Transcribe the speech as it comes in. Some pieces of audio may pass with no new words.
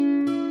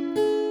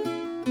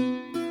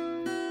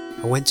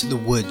I went to the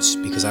woods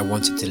because I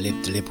wanted to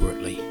live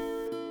deliberately,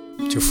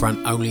 to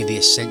front only the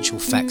essential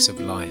facts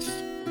of life,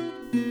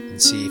 and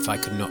see if I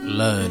could not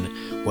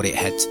learn what it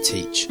had to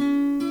teach,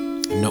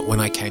 and not when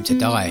I came to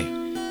die,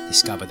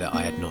 discover that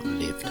I had not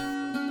lived.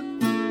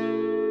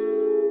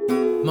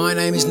 My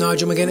name is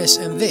Nigel McGuinness,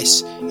 and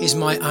this is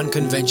My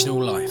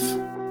Unconventional Life.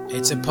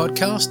 It's a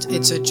podcast,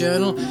 it's a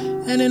journal,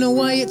 and in a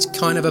way it's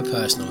kind of a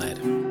personal ad.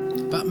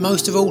 But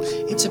most of all,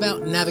 it's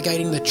about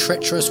navigating the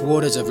treacherous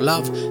waters of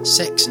love,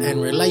 sex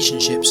and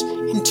relationships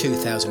in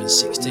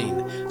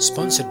 2016.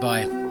 Sponsored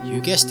by,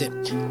 you guessed it,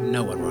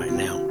 no one right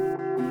now.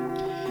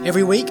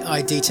 Every week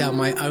I detail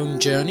my own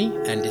journey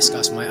and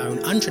discuss my own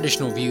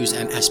untraditional views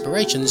and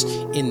aspirations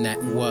in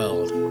that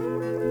world.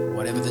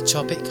 Whatever the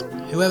topic,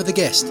 whoever the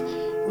guest,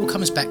 it all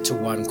comes back to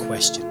one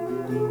question.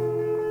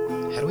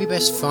 How do we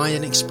best find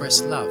and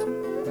express love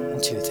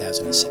in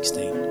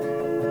 2016?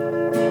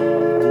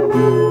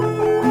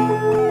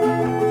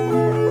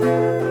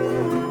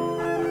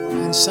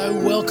 And so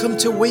welcome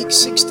to week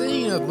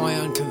 16 of My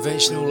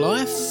Unconventional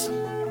Life.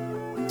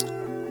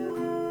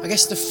 I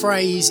guess the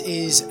phrase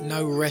is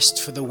no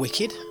rest for the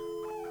wicked.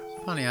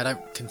 Funny, I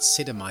don't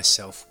consider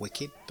myself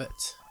wicked,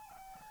 but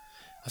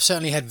I've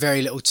certainly had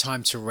very little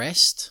time to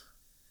rest.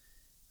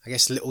 I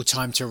guess little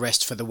time to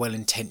rest for the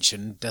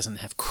well-intentioned doesn't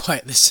have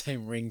quite the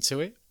same ring to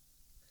it.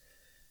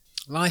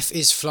 Life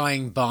is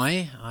flying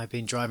by. I've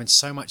been driving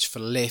so much for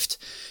Lyft,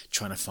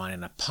 trying to find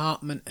an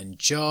apartment and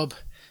job,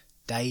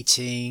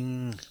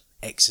 dating,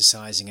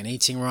 exercising and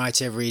eating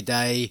right every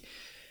day,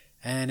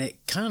 and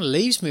it kind of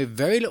leaves me with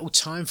very little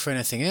time for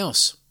anything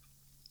else.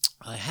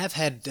 I have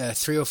had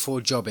 3 or 4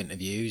 job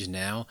interviews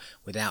now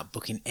without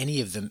booking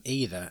any of them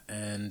either,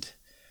 and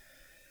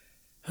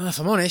if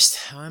I'm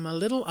honest, I'm a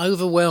little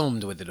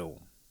overwhelmed with it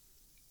all.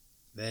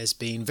 There's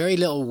been very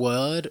little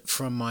word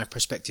from my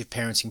prospective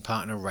parenting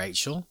partner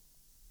Rachel.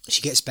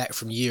 She gets back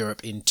from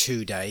Europe in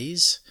 2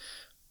 days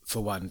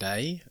for 1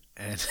 day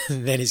and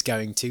then is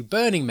going to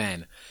Burning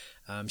Man.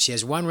 She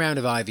has 1 round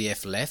of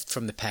IVF left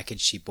from the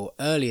package she bought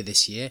earlier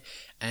this year,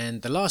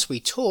 and the last we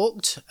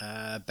talked,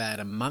 about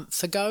a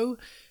month ago,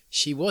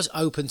 she was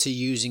open to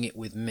using it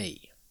with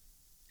me.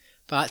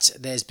 But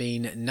there's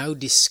been no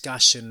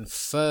discussion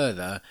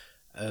further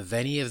of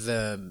any of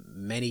the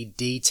many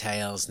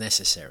details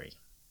necessary.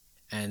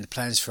 And the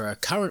plans for a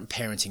current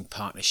parenting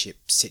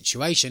partnership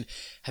situation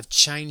have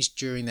changed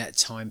during that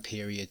time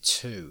period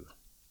too.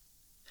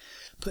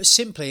 Put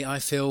simply, I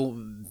feel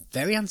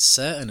very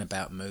uncertain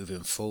about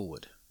moving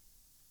forward.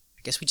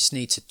 I guess we just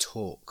need to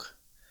talk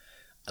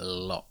a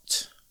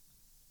lot.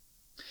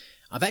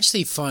 I've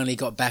actually finally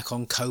got back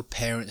on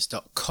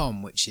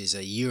coparents.com, which is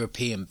a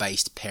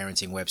European-based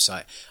parenting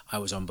website I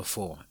was on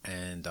before,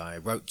 and I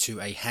wrote to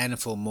a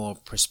handful more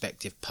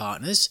prospective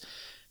partners,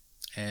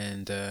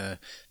 and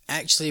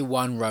actually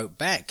one wrote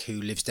back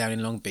who lives down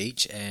in Long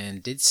Beach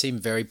and did seem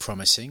very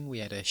promising. We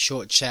had a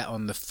short chat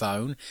on the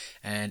phone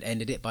and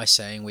ended it by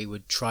saying we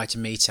would try to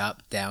meet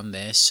up down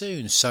there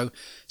soon. So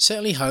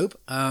certainly hope.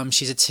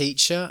 She's a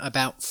teacher,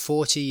 about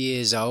 40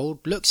 years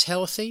old, looks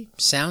healthy,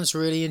 sounds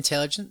really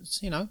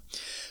intelligent,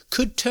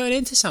 could turn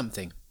into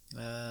something.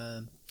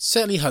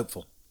 Certainly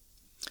hopeful.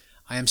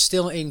 I am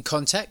still in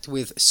contact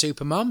with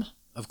Supermum,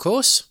 of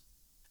course.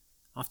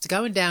 After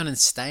going down and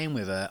staying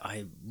with her,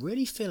 I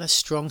really feel a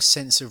strong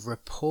sense of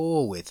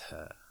rapport with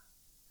her.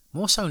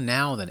 More so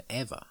now than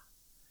ever.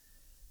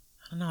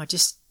 I don't know, I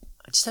just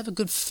have a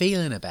good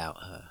feeling about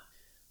her.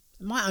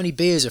 It might only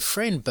be as a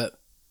friend,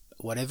 but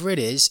whatever it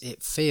is,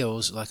 it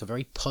feels like a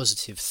very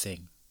positive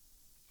thing.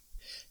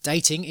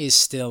 Dating is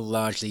still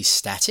largely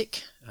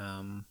static.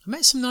 I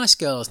met some nice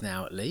girls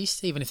now at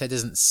least, even if there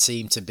doesn't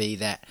seem to be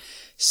that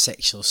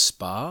sexual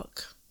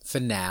spark, for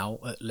now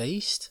at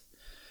least.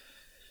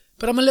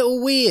 But I'm a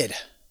little weird.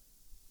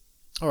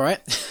 Alright,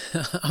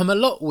 I'm a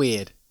lot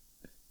weird.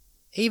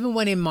 Even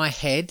when in my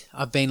head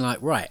I've been like,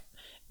 right,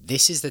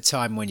 this is the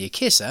time when you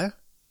kiss her,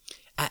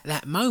 at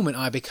that moment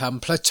I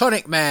become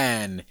platonic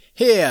man.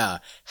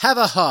 Here, have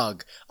a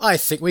hug. I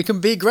think we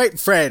can be great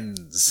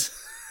friends.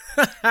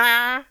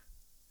 I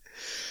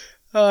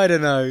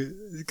don't know.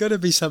 There's got to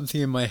be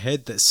something in my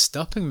head that's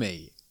stopping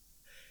me.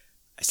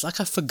 It's like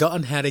I've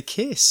forgotten how to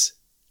kiss.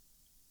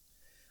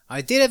 I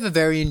did have a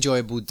very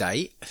enjoyable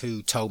date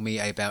who told me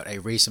about a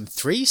recent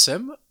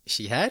threesome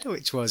she had,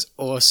 which was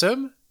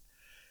awesome.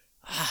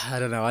 I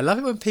don't know, I love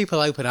it when people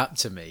open up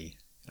to me.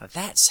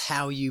 That's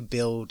how you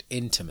build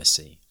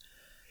intimacy.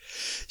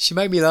 She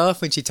made me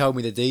laugh when she told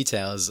me the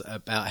details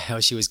about how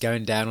she was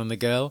going down on the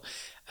girl,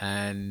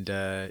 and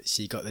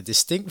she got the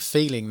distinct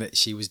feeling that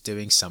she was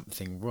doing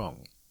something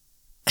wrong.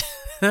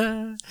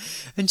 And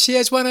she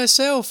has one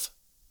herself.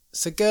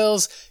 So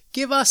girls,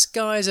 give us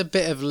guys a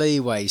bit of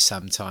leeway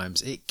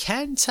sometimes. It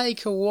can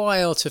take a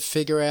while to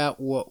figure out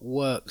what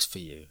works for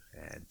you.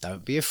 And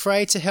don't be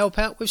afraid to help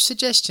out with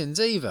suggestions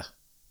either.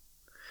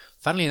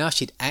 Funnily enough,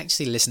 she'd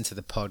actually listened to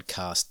the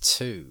podcast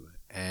too.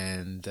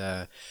 And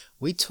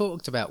we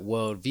talked about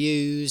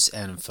worldviews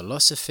and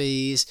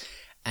philosophies,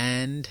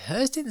 and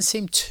hers didn't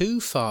seem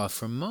too far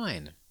from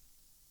mine.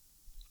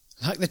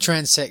 Like the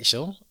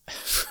transsexual,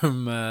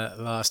 from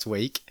last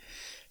week.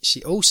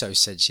 She also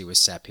said she was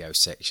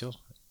sapiosexual,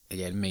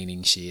 again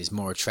meaning she is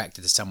more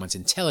attracted to someone's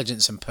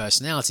intelligence and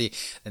personality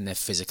than their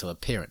physical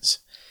appearance.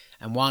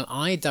 And while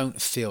I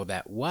don't feel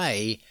that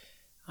way,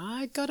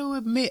 I got to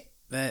admit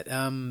that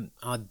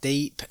our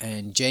deep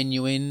and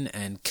genuine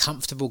and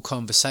comfortable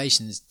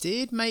conversations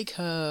did make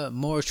her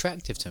more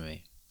attractive to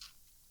me.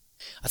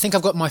 I think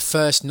I've got my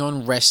first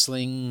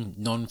non-wrestling,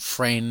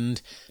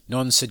 non-friend,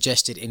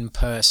 non-suggested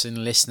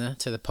in-person listener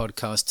to the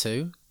podcast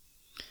too.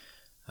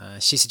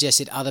 She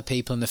suggested other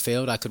people in the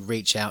field I could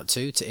reach out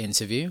to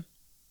interview.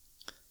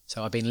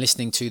 So I've been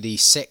listening to the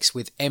Sex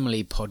with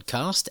Emily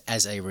podcast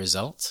as a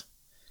result.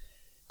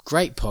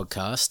 Great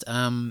podcast,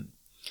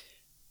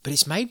 but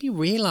it's made me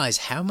realise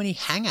how many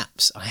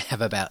hang-ups I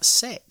have about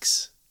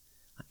sex.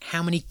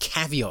 How many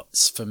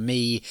caveats for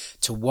me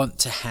to want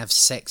to have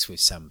sex with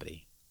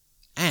somebody.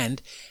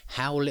 And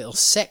how little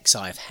sex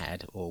I've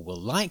had or will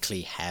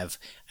likely have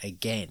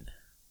again.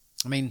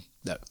 I mean,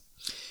 look,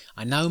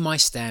 I know my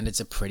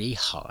standards are pretty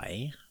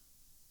high.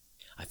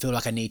 I feel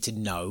like I need to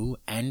know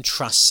and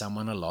trust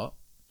someone a lot.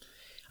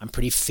 I'm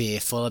pretty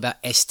fearful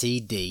about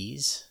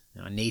STDs.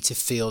 I need to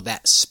feel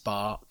that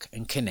spark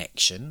and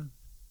connection.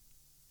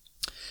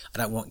 I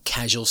don't want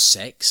casual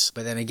sex,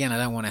 but then again, I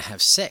don't want to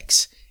have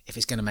sex if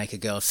it's going to make a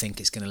girl think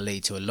it's going to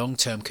lead to a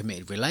long-term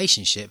committed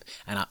relationship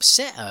and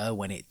upset her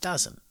when it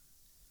doesn't.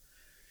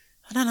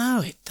 I don't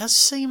know, it does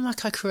seem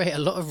like I create a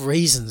lot of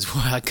reasons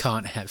why I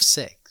can't have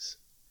sex.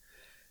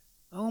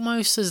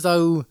 Almost as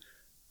though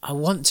I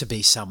want to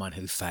be someone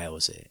who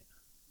fails it.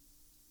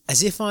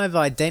 As if I've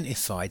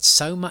identified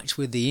so much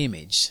with the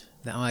image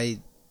that I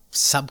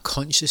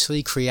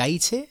subconsciously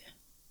create it.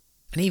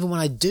 And even when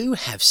I do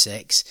have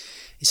sex,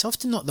 it's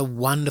often not the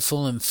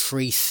wonderful and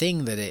free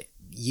thing that it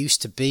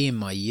used to be in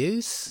my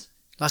youth.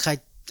 Like I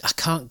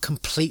can't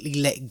completely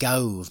let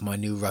go of my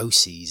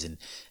neuroses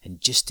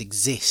and just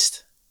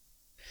exist.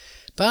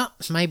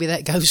 But maybe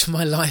that goes for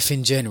my life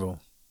in general.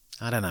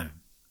 I don't know.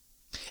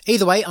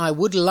 Either way, I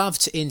would love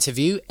to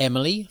interview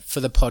Emily for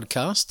the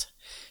podcast.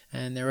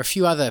 And there are a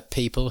few other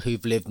people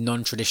who've lived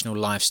non-traditional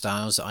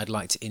lifestyles that I'd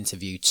like to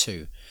interview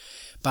too.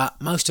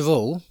 But most of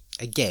all,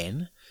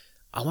 again,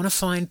 I want to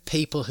find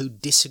people who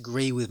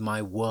disagree with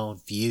my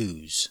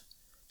worldviews.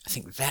 I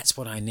think that's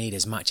what I need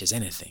as much as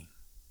anything.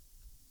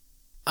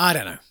 I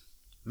don't know.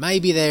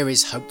 Maybe there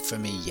is hope for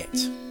me yet.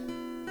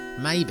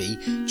 Maybe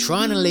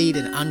trying to lead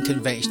an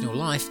unconventional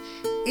life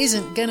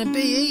isn't going to be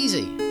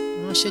easy.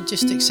 I should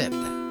just accept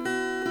that.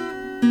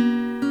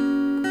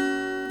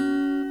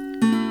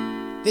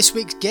 This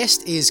week's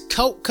guest is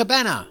Colt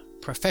Cabana,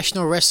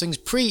 professional wrestling's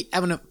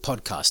preeminent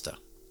podcaster.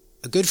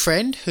 A good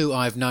friend who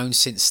I've known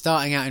since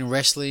starting out in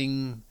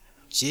wrestling,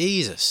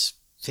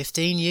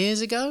 15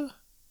 years ago?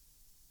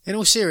 In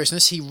all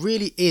seriousness, he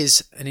really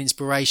is an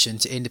inspiration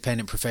to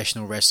independent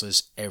professional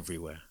wrestlers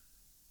everywhere.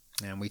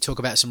 And we talk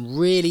about some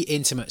really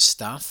intimate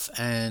stuff,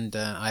 and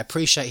I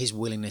appreciate his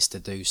willingness to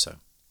do so.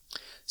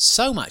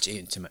 So much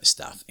intimate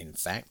stuff, in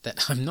fact,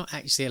 that I'm not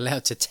actually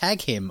allowed to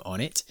tag him on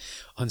it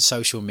on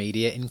social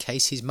media in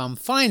case his mum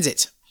finds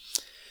it.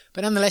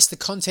 But nonetheless, the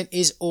content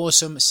is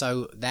awesome,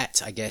 so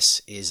that, I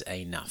guess, is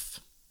enough.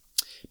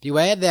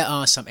 Beware, there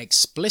are some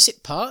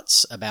explicit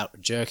parts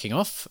about jerking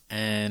off,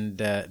 and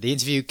the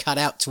interview cut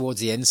out towards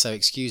the end, so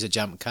excuse a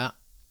jump cut.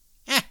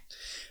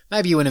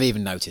 Maybe you wouldn't have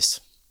even noticed.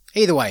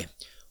 Either way,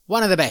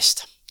 one of the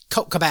best,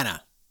 Colt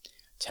Cabana.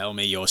 Tell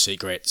me your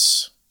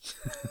secrets.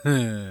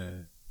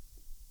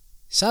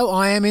 So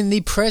I am in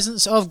the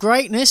presence of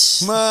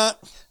greatness.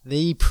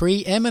 The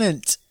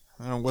preeminent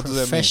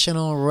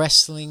professional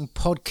wrestling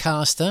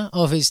podcaster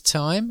of his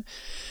time.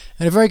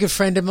 And a very good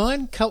friend of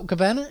mine, Colt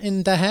Cabana,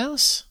 in the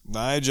house.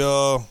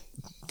 Nigel.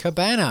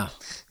 Cabana.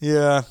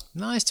 Yeah.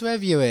 Nice to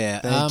have you here.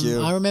 Thank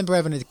you. I remember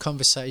having a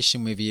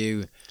conversation with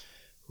you,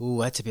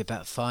 had to be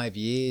about 5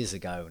 years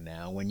ago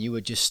now, when you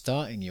were just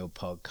starting your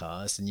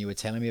podcast and you were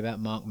telling me about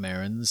Mark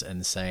Merrins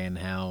and saying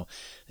how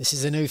this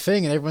is a new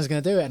thing and everyone's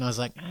going to do it. And I was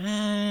like,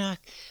 I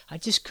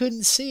just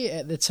couldn't see it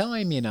at the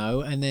time,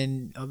 And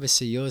then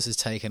obviously yours has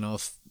taken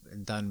off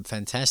and done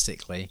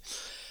fantastically.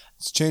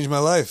 It's changed my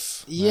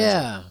life.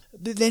 Yeah.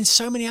 But then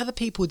so many other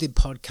people did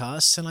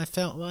podcasts and I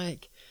felt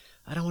like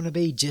I don't want to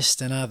be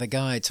just another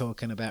guy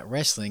talking about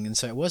wrestling. And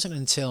so it wasn't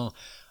until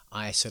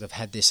I sort of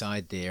had this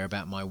idea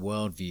about my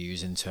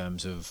worldviews in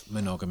terms of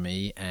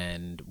monogamy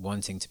and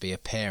wanting to be a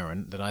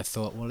parent that I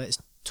thought, well, let's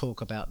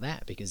talk about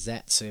that because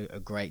that's a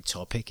great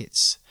topic.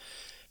 It's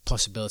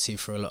possibility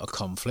for a lot of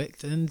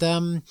conflict. And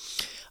I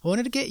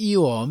wanted to get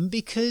you on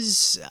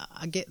because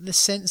I get the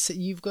sense that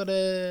you've got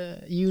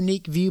a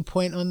unique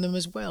viewpoint on them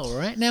as well,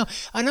 right? Now,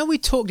 I know we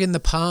talked in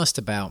the past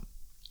about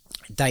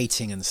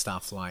dating and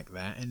stuff like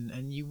that,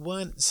 and you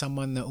weren't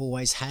someone that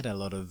always had a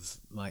lot of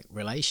like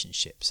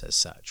relationships as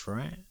such,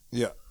 right?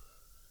 Yeah.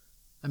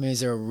 I mean,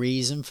 is there a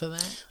reason for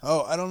that?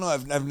 Oh, I don't know.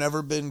 I've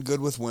never been good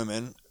with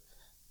women.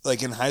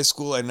 Like in high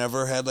school, I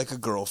never had like a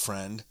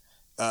girlfriend.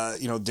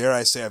 Dare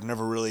I say I've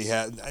never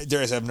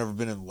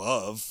been in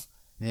love.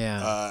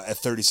 Yeah. At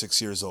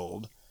 36 years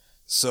old.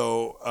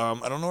 So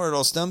I don't know where it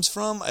all stems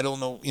from. I don't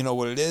know,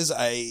 what it is.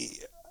 I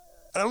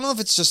don't know if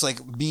it's just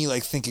like me,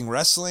 like thinking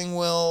wrestling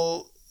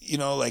will,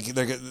 like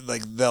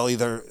they'll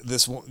either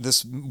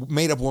this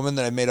made up woman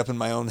that I made up in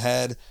my own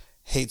head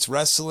hates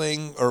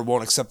wrestling or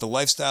won't accept the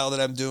lifestyle that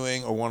I'm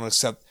doing or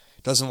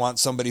doesn't want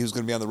somebody who's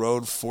going to be on the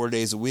road 4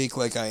 days a week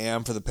like I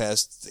am for the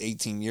past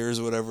 18 years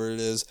or whatever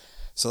it is.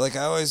 So like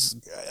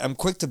I'm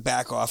quick to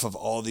back off of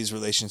all these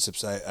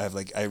relationships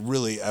I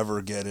really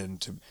ever get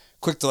into.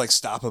 Quick to like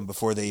stop them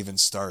before they even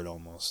start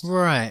almost.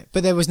 Right.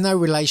 But there was no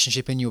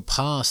relationship in your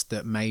past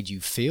that made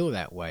you feel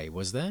that way,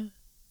 was there?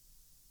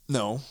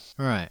 No.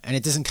 Right. And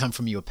it doesn't come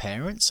from your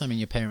parents? I mean,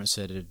 your parents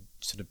had a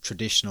sort of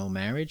traditional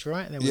marriage,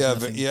 right? There was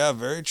yeah,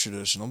 very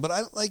traditional. But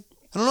I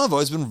don't know, I've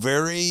always been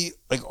very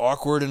like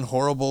awkward and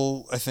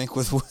horrible, I think,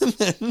 with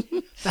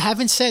women. But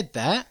having said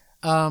that,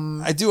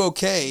 I do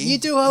okay. You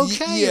do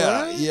okay,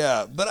 yeah, right?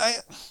 Yeah, but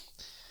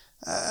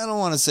I don't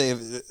want to say,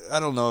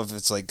 I don't know if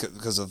it's like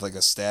because of like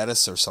a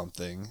status or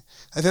something.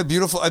 I've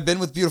been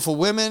with beautiful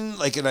women,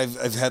 like, and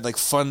I've had like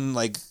fun,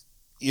 like,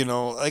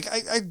 like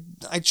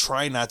I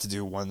try not to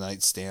do one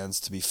night stands,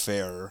 to be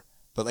fair,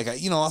 but like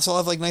also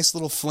have like nice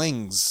little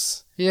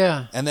flings.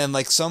 Yeah. And then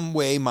like some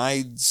way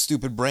my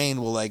stupid brain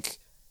will like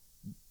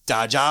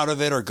dodge out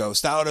of it or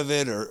ghost out of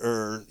it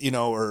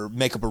or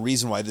make up a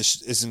reason why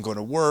this isn't going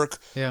to work.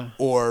 Yeah.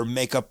 Or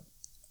make up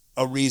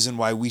a reason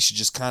why we should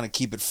just kind of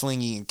keep it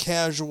flingy and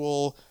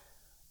casual.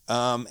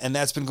 And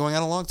that's been going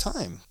on a long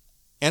time.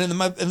 And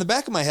in the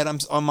back of my head,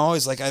 I'm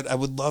always like, I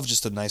would love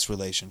just a nice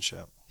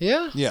relationship.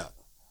 Yeah. Yeah.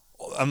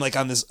 I'm like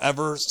on this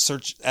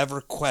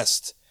ever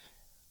quest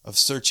of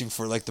searching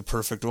for like the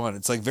perfect one.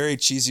 It's like very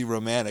cheesy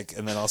romantic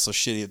and then also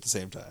shitty at the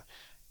same time.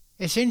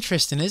 It's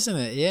interesting, isn't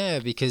it? Yeah,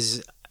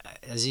 because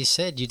as you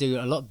said, you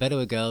do a lot better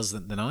with girls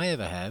than I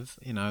ever have,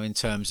 in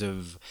terms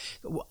of,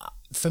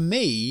 for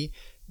me,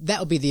 that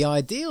would be the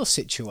ideal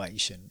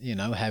situation,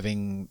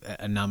 having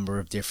a number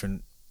of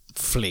different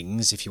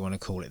flings, if you want to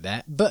call it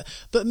that, but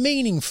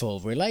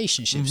meaningful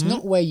relationships,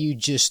 not where you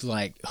just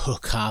like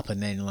hook up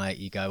and then like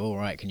you go, all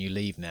right, can you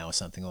leave now or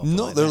something?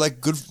 No, they're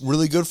like good,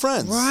 really good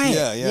friends. Right.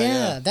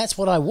 Yeah. That's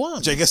what I want.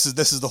 Which I guess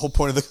this is the whole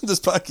point of this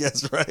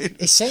podcast, right?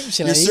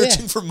 Essentially, you're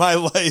searching for my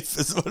life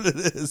is what it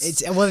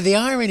is. Well, the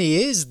irony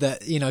is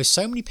that,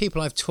 so many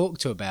people I've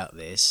talked to about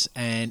this,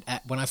 and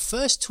when I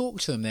first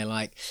talked to them, they're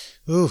like,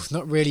 ooh,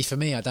 not really for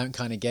me. I don't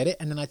kind of get it.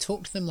 And then I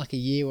talk to them like a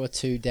year or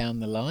two down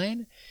the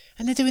line,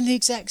 and they're doing the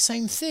exact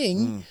same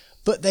thing,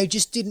 but they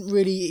just didn't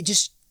really, it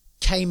just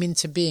came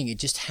into being. It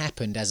just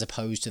happened as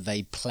opposed to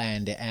they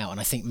planned it out.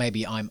 And I think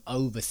maybe I'm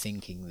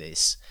overthinking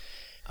this.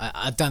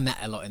 I've done that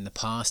a lot in the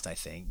past, I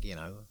think,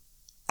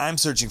 I'm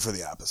searching for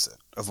the opposite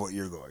of what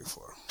you're going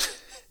for.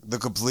 The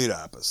complete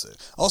opposite.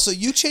 Also,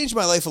 you changed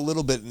my life a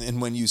little bit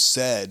in when you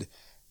said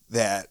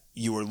that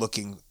you were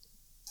looking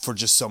for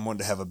just someone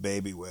to have a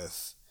baby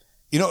with.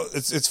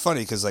 It's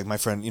funny because like my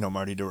friend,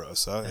 Marty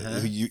DeRosa,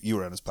 who you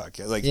were on his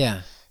podcast, like,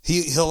 yeah.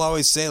 He'll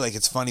always say, like,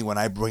 it's funny when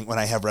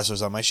I have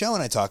wrestlers on my show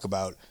and I talk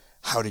about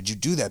how did you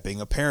do that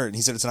being a parent. And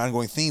he said it's an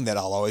ongoing theme that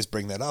I'll always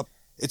bring that up.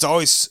 It's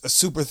always a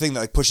super thing that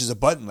like pushes a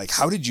button. Like,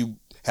 how did you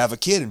have a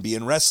kid and be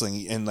in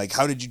wrestling? And like,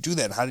 how did you do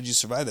that? And how did you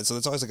survive that? So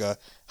that's always like a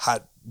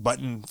hot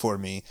button for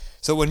me.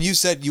 So when you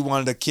said you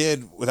wanted a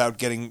kid without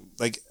getting,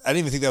 like, I didn't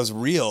even think that was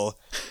real.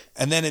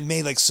 And then it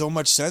made like so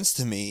much sense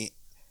to me,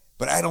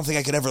 but I don't think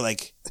I could ever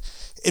like,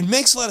 it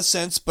makes a lot of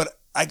sense, but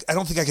I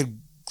don't think I could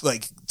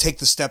like take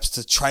the steps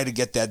to try to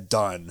get that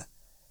done.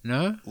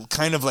 No?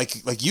 Kind of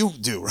like you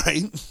do,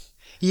 right?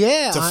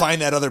 Yeah. To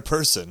find that other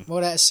person. Well,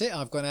 that's it.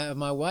 I've gone out of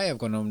my way. I've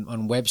gone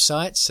on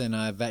websites and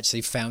I've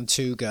actually found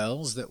 2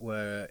 girls that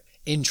were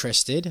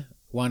interested.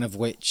 One of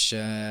which,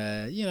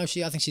 I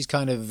think she's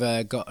kind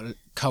of got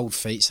cold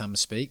feet, so to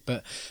speak.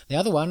 But the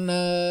other one,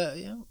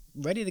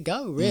 ready to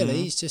go,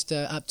 really. It's just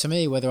up to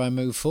me whether I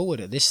move forward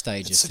at this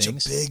stage of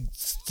things. It's such a big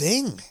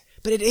thing.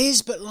 But it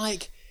is, but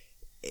like,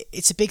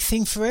 it's a big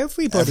thing for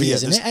everybody,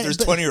 isn't it? There's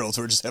 20-year-olds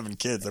who are just having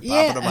kids. They're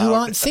popping them out. Who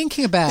aren't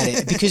thinking about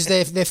it because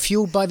they're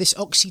fueled by this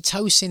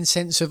oxytocin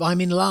sense of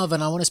I'm in love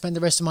and I want to spend the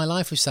rest of my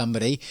life with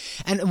somebody.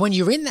 And when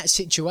you're in that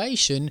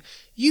situation,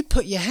 you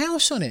put your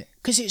house on it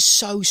because it's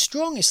so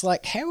strong. It's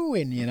like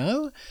heroin,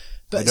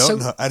 But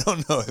I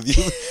don't know. Have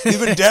you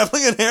been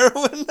dabbling in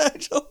heroin,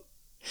 Nigel?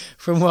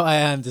 From what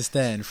I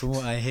understand, from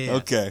what I hear.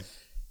 Okay.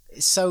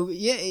 So,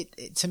 yeah,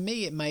 to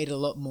me, it made a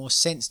lot more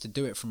sense to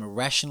do it from a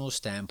rational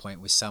standpoint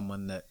with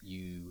someone that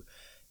you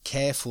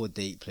care for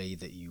deeply,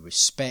 that you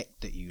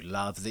respect, that you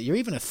love, that you're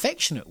even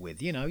affectionate with.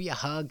 You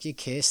hug, you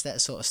kiss, that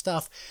sort of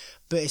stuff.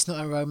 But it's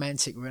not a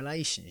romantic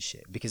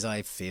relationship because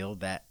I feel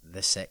that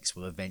the sex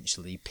will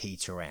eventually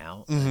peter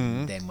out. Mm-hmm.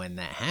 And then when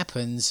that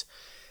happens,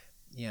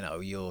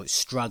 you're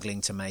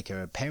struggling to make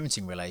a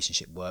parenting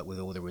relationship work with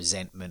all the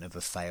resentment of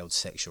a failed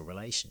sexual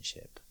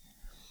relationship.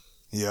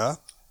 Yeah.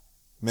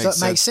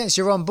 Makes sense.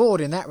 You're on board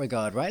in that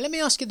regard, right? Let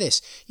me ask you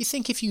this. You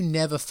think if you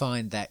never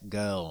find that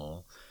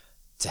girl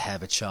to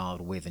have a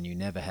child with and you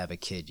never have a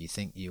kid, you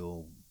think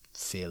you'll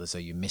feel as though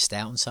you missed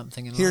out on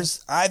something in life?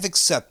 I've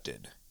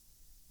accepted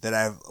that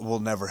I will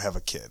never have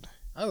a kid.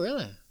 Oh,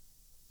 really?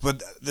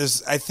 But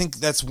I think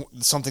that's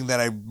something that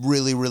I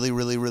really, really,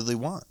 really, really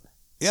want.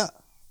 Yeah.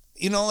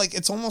 You know, like,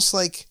 it's almost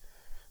like,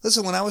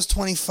 listen, when I was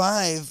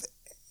 25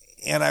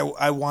 and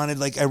I wanted,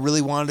 like, I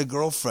really wanted a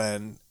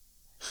girlfriend,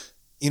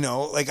 you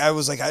know, like, I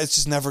was like, it's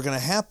just never going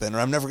to happen, or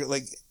I'm never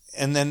like,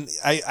 and then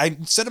I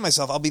said to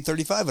myself, I'll be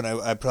 35 and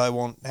I probably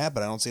won't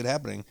happen. I don't see it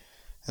happening.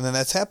 And then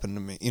that's happened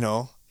to me, you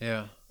know?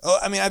 Yeah. Oh,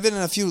 I mean, I've been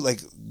in a few,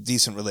 like,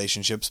 decent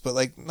relationships, but,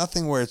 like,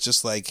 nothing where it's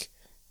just, like,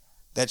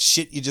 that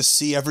shit you just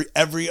see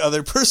every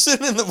other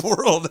person in the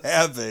world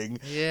having.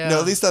 Yeah. No,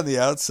 at least on the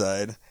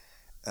outside.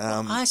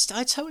 I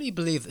totally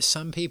believe that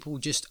some people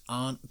just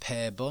aren't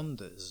pair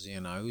bonders,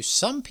 you know.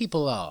 Some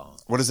people are.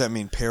 What does that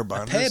mean, pair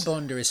bonders? A pair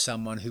bonder is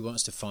someone who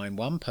wants to find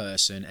one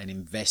person and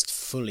invest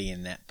fully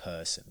in that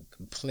person,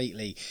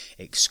 completely,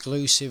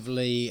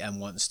 exclusively,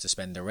 and wants to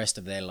spend the rest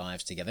of their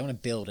lives together. They want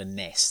to build a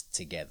nest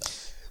together.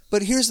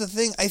 But here's the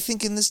thing. I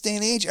think in this day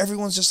and age,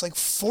 everyone's just, like,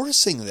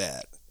 forcing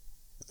that.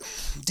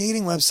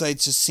 Dating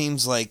websites just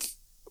seems like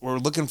we're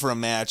looking for a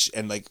match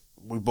and, like,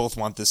 we both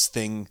want this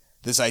thing,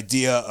 this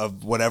idea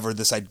of whatever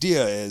this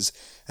idea is,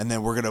 and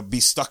then we're going to be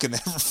stuck in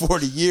that for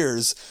 40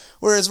 years.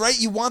 Whereas, right,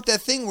 you want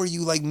that thing where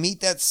you, like,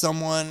 meet that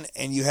someone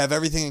and you have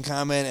everything in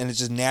common and it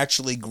just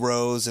naturally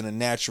grows and it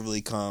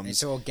naturally comes.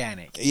 It's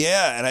organic.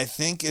 Yeah, and I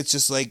think it's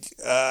just, like,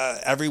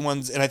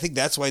 everyone's, and I think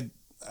that's why,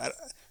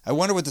 I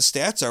wonder what the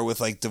stats are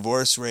with, like,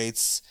 divorce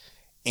rates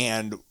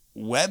and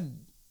web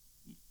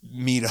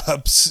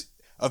meetups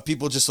of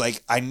people just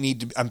like,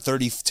 I'm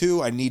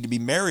 32, I need to be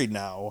married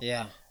now.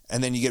 Yeah.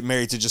 And then you get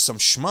married to just some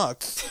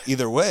schmuck,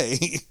 either way.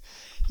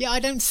 Yeah, I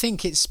don't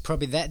think it's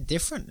probably that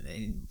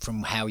different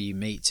from how you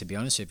meet, to be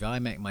honest with you. I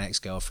met my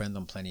ex-girlfriend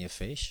on Plenty of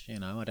Fish, you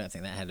know. I don't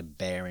think that had a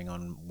bearing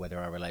on whether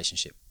our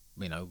relationship,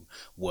 you know,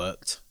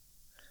 worked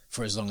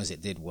for as long as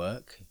it did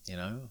work, you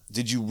know.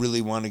 Did you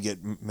really want to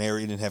get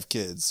married and have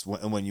kids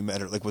when you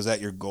met her? Like, was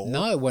that your goal?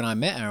 No, when I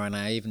met her, and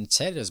I even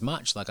said as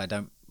much, like, I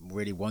don't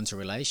really want a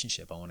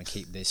relationship. I want to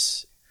keep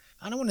this,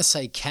 I don't want to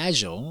say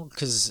casual,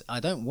 because I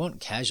don't want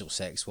casual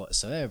sex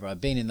whatsoever.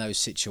 I've been in those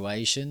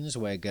situations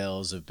where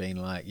girls have been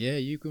like, yeah,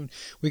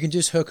 we can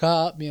just hook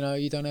up, you know,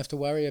 you don't have to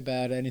worry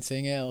about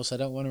anything else. I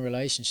don't want a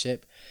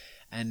relationship.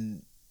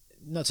 And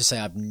not to say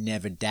I've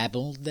never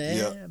dabbled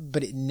there, yeah,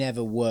 but it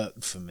never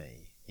worked for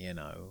me, you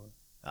know.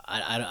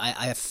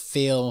 I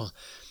feel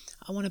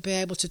I want to be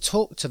able to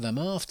talk to them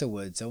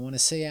afterwards. I want to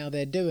see how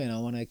they're doing. I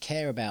want to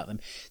care about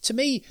them. To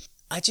me,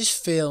 I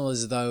just feel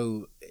as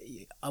though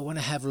I want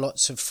to have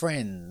lots of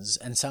friends,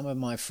 and some of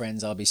my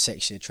friends I'll be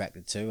sexually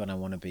attracted to and I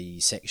want to be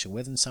sexual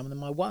with, and some of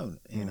them I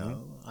won't, you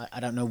know. I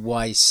don't know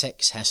why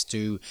sex has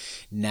to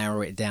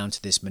narrow it down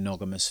to this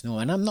monogamous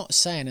norm. And I'm not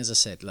saying, as I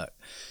said, look,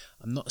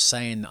 I'm not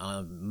saying that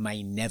I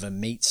may never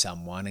meet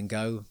someone and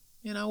go,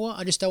 you know what,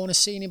 I just don't want to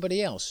see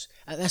anybody else.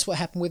 And that's what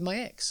happened with my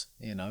ex,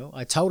 you know.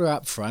 I told her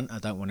up front I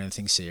don't want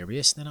anything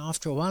serious. And then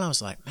after a while I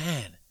was like,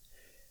 man,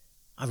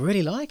 I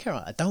really like her.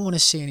 I don't want to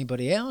see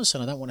anybody else,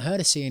 and I don't want her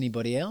to see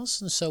anybody else.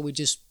 And so we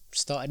just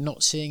started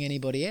not seeing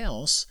anybody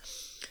else.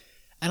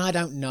 And I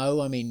don't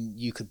know, I mean,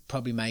 you could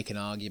probably make an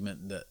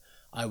argument that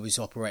I was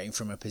operating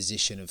from a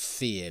position of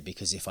fear,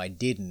 because if I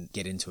didn't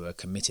get into a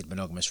committed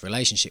monogamous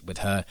relationship with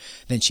her,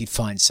 then she'd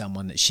find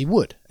someone that she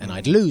would, and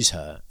I'd lose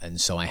her. And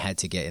so I had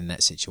to get in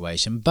that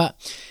situation. But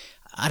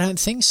I don't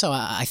think so.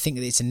 I think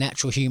that it's a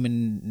natural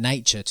human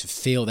nature to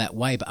feel that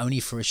way, but only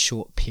for a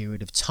short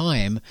period of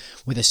time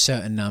with a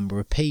certain number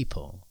of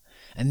people.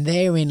 And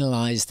therein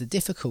lies the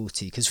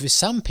difficulty, because for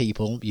some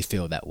people you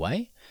feel that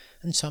way,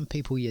 and some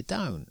people you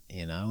don't,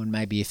 you know. And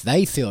maybe if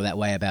they feel that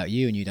way about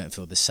you and you don't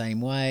feel the same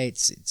way,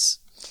 it's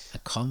a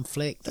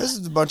conflict.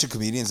 There's a bunch of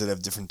comedians that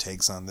have different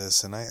takes on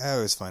this, and I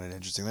always find it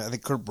interesting. I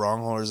think Kurt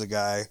Braunohler is a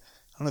guy,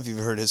 I don't know if you've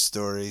heard his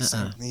story.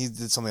 He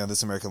did something on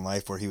This American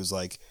Life where he was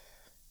like,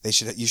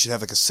 you should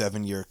have like a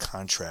 7-year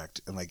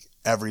contract, and like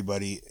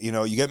everybody, you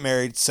know, you get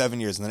married 7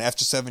 years, and then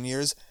after 7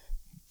 years,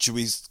 should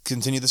we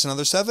continue this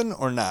another 7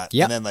 or not?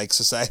 Yep. And then like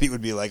society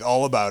would be like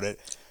all about it.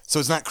 So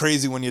it's not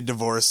crazy when you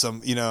divorce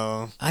some, you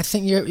know. I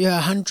think you're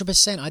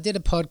 100%. I did a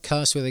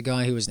podcast with a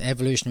guy who was an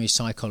evolutionary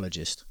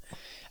psychologist,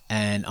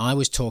 and I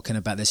was talking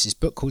about this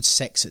book called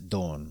Sex at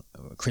Dawn.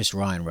 Chris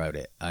Ryan wrote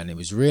it, and it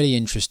was really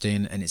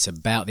interesting, and it's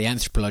about the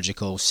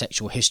anthropological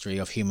sexual history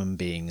of human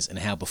beings, and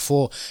how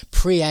before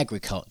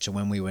pre-agriculture,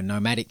 when we were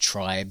nomadic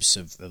tribes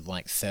of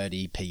like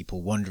 30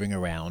 people wandering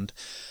around,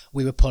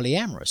 we were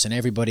polyamorous, and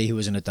everybody who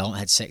was an adult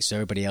had sex with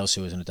everybody else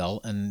who was an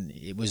adult, and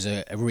it was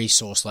a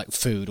resource like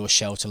food or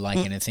shelter like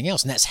anything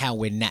else, and that's how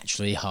we're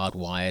naturally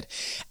hardwired.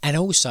 And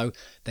also,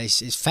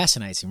 it's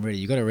fascinating, really.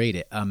 You've got to read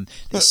it.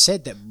 They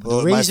said that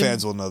my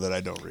fans will know that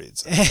I don't read.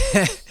 So.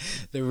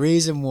 The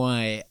reason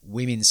why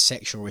women's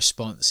sexual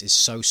response is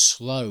so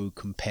slow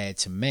compared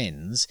to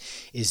men's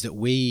is that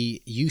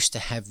we used to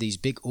have these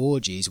big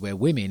orgies where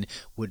women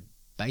would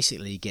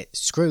basically get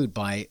screwed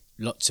by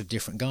lots of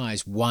different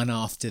guys, one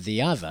after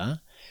the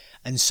other.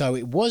 And so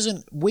it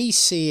wasn't, we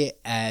see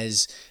it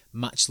as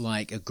much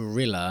like a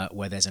gorilla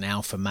where there's an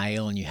alpha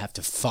male and you have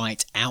to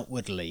fight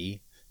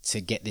outwardly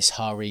to get this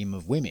harem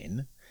of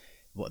women.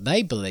 What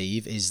they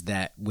believe is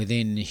that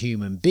within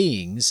human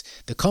beings,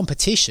 the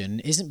competition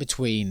isn't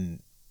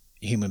between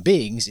human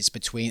beings, it's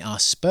between our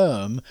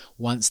sperm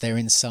once they're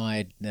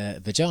inside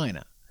the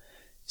vagina.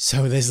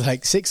 So there's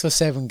like 6 or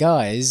 7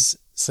 guys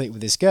sleep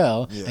with this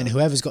girl, and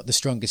whoever's got the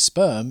strongest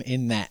sperm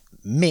in that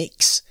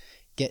mix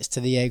gets to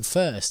the egg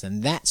first,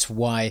 and that's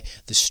why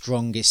the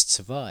strongest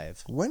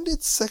survive. When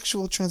did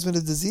sexual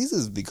transmitted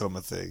diseases become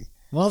a thing?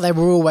 Well, they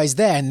were always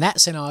there, and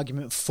that's an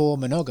argument for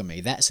monogamy.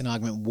 That's an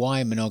argument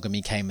why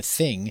monogamy became a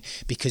thing,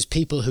 because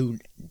people who,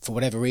 for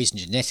whatever reason,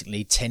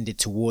 genetically tended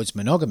towards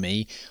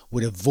monogamy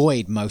would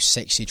avoid most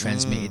sexually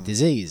transmitted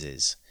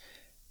diseases.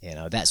 You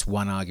know, that's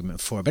one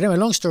argument for it. But anyway,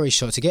 long story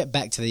short, to get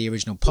back to the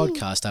original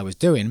podcast I was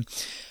doing,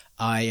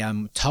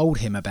 I told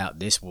him about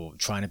this, well,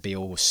 trying to be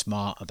all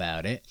smart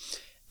about it.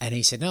 And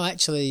he said, no,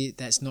 actually,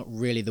 that's not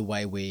really the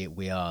way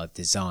we are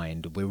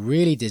designed. We're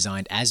really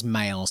designed as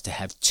males to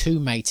have 2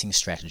 mating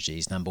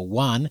strategies. Number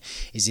 1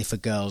 is if a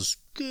girl's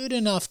good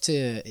enough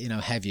to,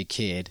 have your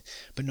kid,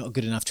 but not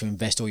good enough to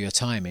invest all your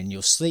time in,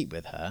 you'll sleep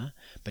with her.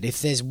 But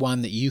if there's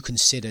one that you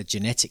consider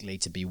genetically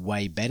to be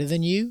way better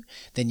than you,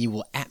 then you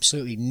will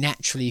absolutely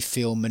naturally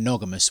feel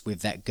monogamous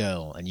with that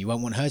girl. And you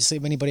won't want her to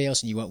sleep with anybody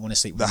else, and you won't want to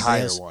sleep with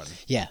anybody else. The higher one.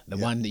 Yeah, the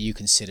one that you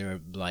consider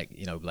like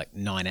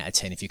 9 out of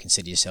 10 if you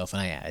consider yourself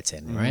an 8 out of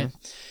 10, right?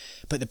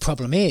 But the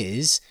problem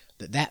is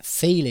that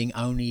feeling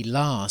only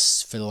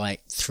lasts for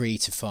like 3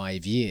 to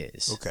 5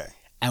 years. Okay.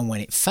 And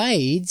when it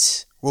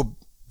fades... Well,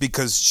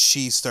 because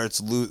she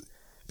starts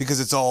because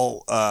it's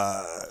all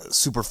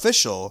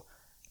superficial,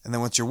 and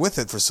then once you're with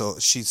it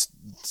she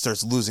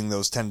starts losing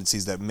those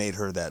tendencies that made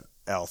her that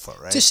alpha,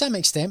 right? To some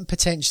extent,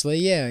 potentially,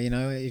 yeah.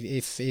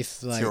 If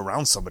you're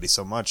around somebody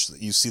so much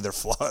that you see their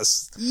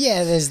flaws.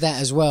 Yeah, there's that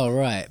as well,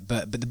 right?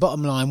 But the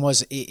bottom line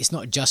was, it's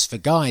not just for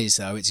guys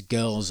though; it's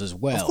girls as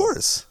well. Of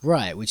course,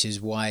 right? Which is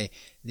why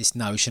this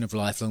notion of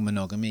lifelong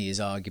monogamy is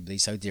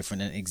arguably so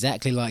different. And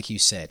exactly like you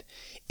said,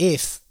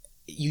 if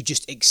you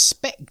just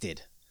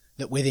expected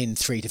that within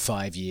 3 to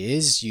 5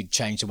 years you'd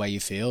change the way you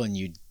feel and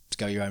you'd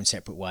go your own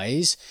separate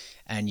ways,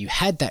 and you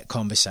had that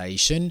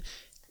conversation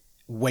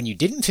when you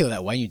didn't feel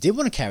that way, you did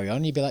want to carry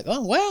on, you'd be like,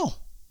 oh wow,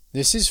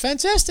 this is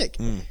fantastic.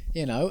 And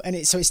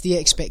it's the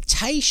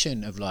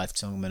expectation of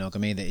lifetime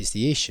monogamy that is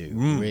the issue,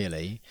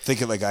 really.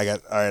 Thinking like, I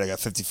got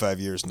 55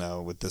 years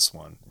now with this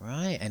one,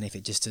 right? And if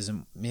it just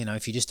doesn't,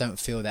 if you just don't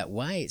feel that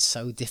way, it's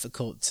so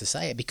difficult to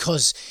say it,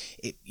 because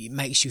it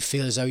makes you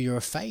feel as though you're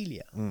a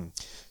failure.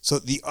 So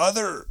the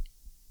other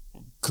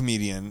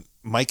comedian,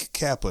 Mike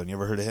Kaplan, you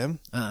ever heard of him?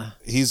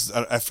 He's,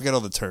 I forget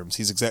all the terms.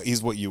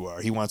 He's what you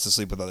are. He wants to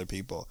sleep with other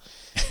people.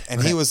 And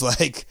right. He was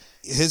like,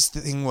 his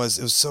thing was,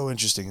 it was so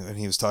interesting when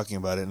he was talking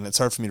about it, and it's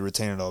hard for me to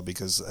retain it all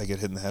because I get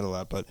hit in the head a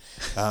lot, but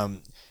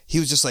he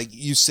was just like,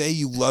 you say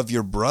you love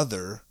your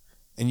brother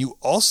and you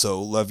also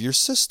love your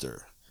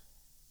sister.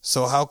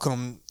 So how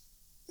come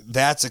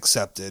that's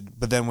accepted,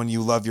 but then when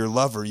you love your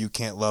lover, you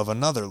can't love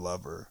another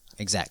lover?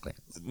 Exactly.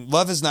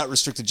 Love is not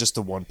restricted just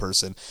to one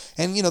person.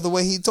 And, the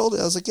way he told it,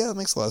 I was like, yeah, that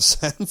makes a lot of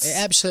sense. It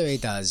absolutely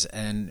does.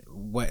 And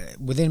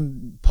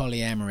within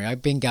polyamory,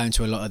 I've been going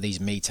to a lot of these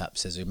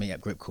meetups. There's a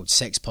meetup group called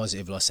Sex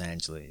Positive Los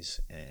Angeles.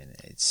 And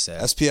it's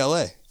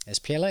SPLA.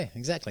 SPLA,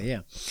 exactly, yeah.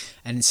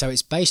 And so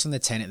it's based on the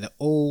tenet that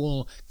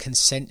all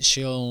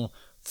consensual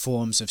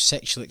forms of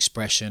sexual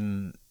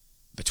expression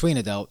between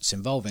adults,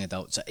 involving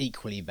adults, are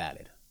equally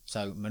valid.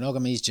 So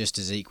monogamy is just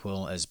as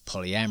equal as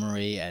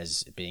polyamory,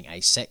 as being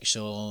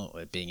asexual,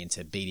 or being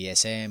into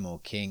BDSM or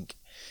kink,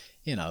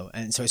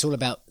 And so it's all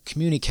about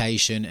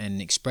communication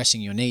and expressing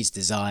your needs,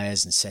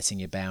 desires, and setting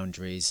your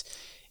boundaries.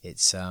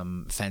 It's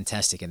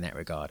fantastic in that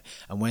regard.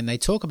 And when they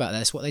talk about that,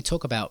 that's what they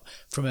talk about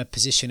from a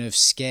position of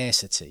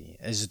scarcity,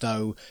 as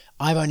though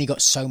I've only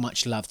got so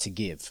much love to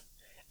give.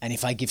 And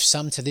if I give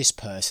some to this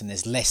person,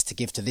 there's less to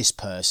give to this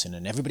person,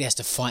 and everybody has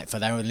to fight for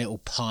their own little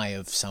pie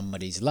of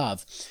somebody's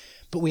love.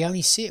 But we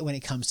only see it when it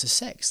comes to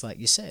sex, like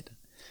you said.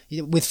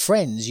 With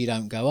friends, you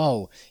don't go,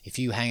 oh, if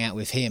you hang out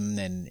with him,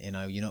 then,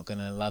 you're not going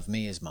to love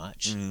me as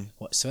much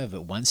whatsoever.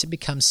 Once it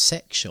becomes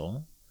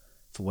sexual,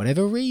 for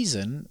whatever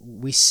reason,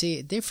 we see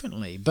it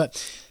differently.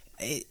 But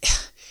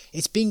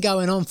it's been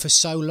going on for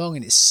so long,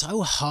 and it's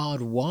so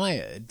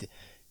hardwired,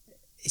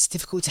 it's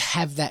difficult to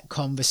have that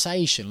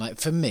conversation.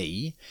 Like, for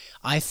me,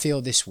 I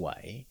feel this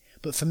way,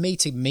 but for me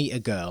to meet a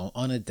girl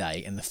on a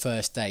date and the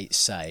first date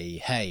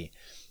say, hey,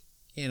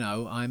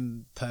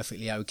 I'm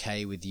perfectly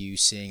okay with you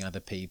seeing other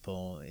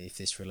people if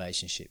this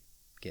relationship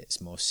gets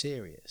more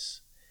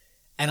serious.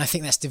 And I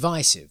think that's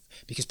divisive,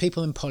 because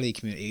people in poly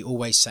community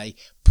always say,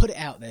 put it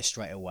out there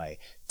straight away.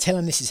 Tell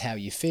them this is how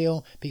you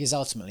feel, because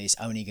ultimately it's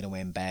only going to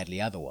end badly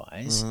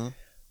otherwise.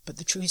 But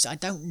the truth is, I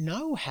don't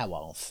know how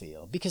I'll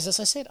feel, because as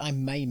I said, I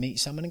may meet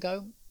someone and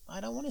go, I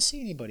don't want to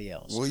see anybody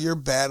else. Well, you're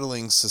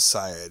battling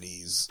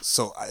societies.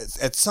 So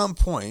at some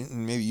point,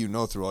 and maybe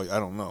through all, I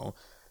don't know,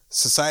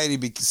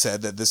 society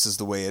said that this is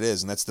the way it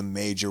is, and that's the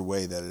major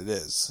way that it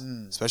is,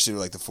 especially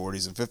like the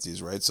 40s and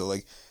 50s, right? So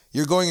like,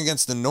 you're going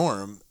against the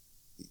norm.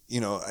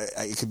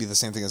 it could be the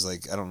same thing as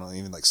like, I don't know,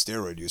 even like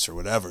steroid use or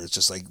whatever. It's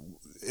just like,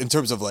 in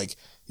terms of like,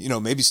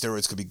 maybe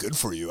steroids could be good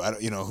for you. I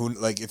don't, who,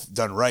 like, if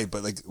done right,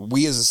 but like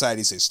we as a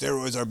society say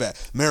steroids are bad.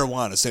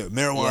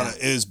 Marijuana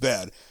is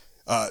bad.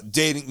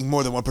 Dating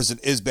more than one person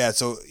is bad.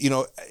 So,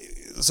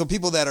 so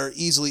people that are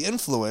easily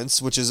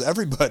influenced, which is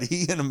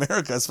everybody in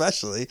America,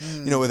 especially,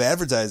 with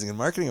advertising and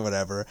marketing or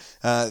whatever,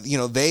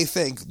 they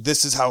think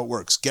this is how it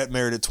works. Get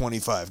married at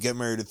 25, get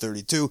married at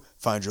 32,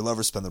 find your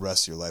lover, spend the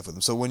rest of your life with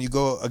them. So when you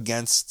go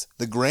against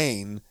the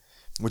grain,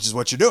 which is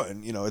what you're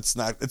doing, it's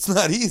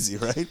not easy,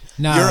 right?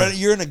 No.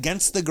 You're an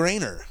against the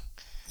grainer.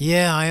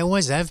 Yeah, I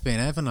always have been,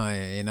 haven't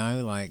I?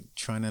 Like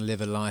trying to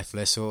live a life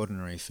less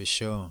ordinary, for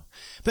sure.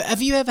 But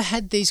have you ever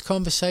had these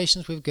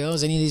conversations with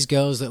girls? Any of these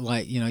girls that,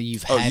 like,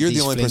 you've had? Oh, you're the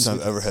only person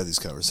I've ever had these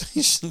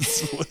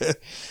conversations with.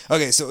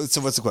 Okay, so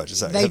what's the question?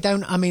 Sorry.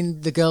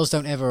 The girls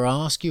don't ever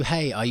ask you,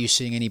 hey, are you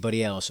seeing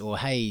anybody else? Or,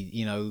 hey,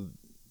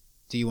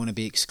 do you want to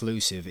be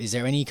exclusive? Is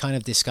there any kind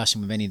of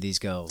discussion with any of these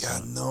girls?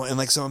 God, no. And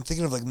so I'm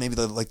thinking of like maybe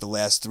the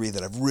last three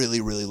that I've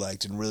really, really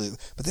liked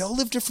but they all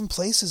live different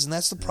places. And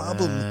that's the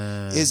problem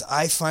is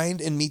I find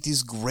and meet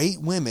these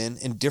great women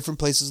in different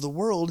places of the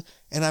world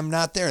and I'm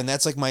not there. And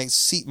that's like my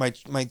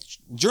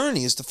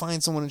journey is to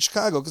find someone in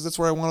Chicago because that's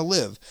where I want to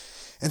live.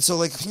 And so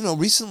like,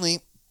 recently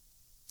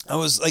I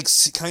was like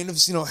kind of,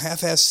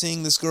 half-ass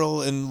seeing this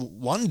girl in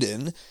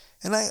London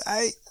and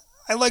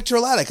I liked her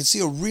a lot. I could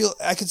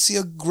see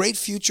a great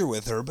future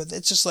with her, but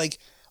it's just like,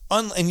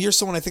 and you're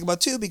someone I think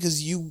about too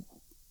because you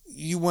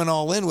went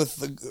all in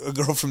with a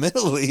girl from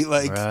Italy,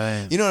 like,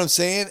 right. You know what I'm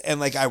saying? And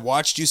like, I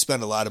watched you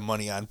spend a lot of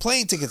money on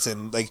plane tickets,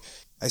 and like,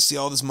 I see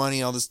all this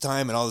money, all this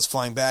time, and all this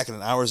flying back,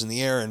 and hours in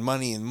the air, and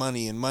money, and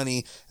money, and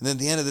money, and then at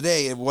the end of the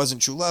day, it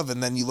wasn't true love.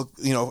 And then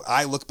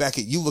I look back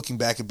at you looking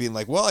back and being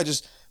like, well, I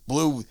just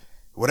blew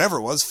whatever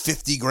it was,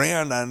 50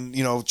 grand on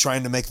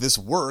trying to make this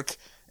work,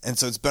 and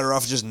so it's better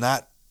off just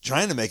not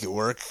trying to make it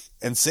work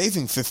and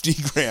saving 50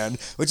 grand,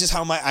 which is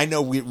how I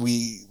know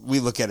we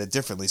look at it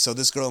differently. So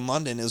this girl in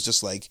London is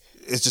just like,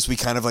 we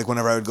kind of like,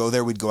 whenever I would go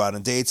there, we'd go out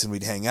on dates and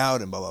we'd hang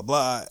out and blah, blah,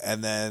 blah.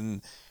 And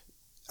then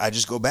I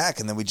just go back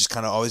and then we just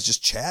kind of always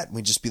just chat and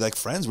we'd just be like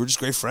friends. We're just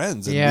great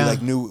friends. And we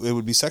like knew it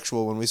would be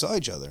sexual when we saw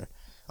each other,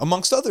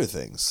 amongst other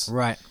things.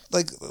 Right.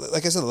 Like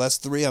I said, the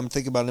last three I'm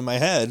thinking about in my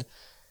head,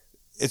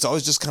 it's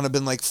always just kind of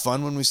been like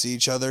fun when we see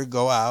each other,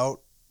 go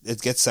out. It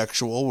gets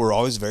sexual. We're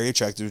always very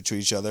attracted to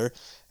each other.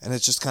 And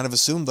it's just kind of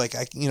assumed like,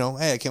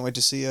 hey, I can't wait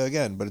to see you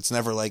again. But it's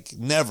never like,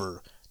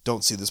 never,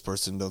 don't see this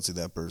person, don't see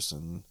that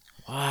person.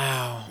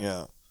 Wow.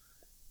 Yeah.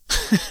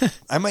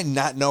 I might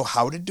not know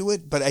how to do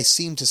it, but I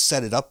seem to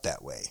set it up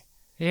that way.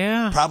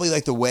 Yeah. Probably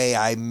like the way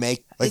I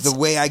make, like the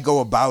way I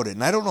go about it.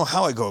 And I don't know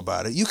how I go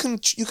about it. You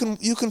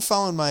can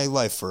follow my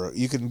life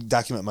you can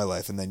document my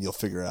life and then you'll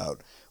figure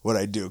out what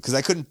I do. Because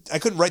I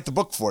couldn't write the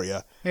book for you.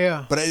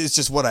 Yeah. But it's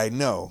just what I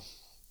know.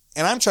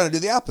 And I'm trying to do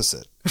the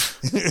opposite.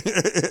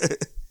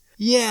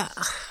 Yeah.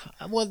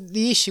 Well,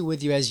 the issue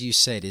with you, as you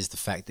said, is the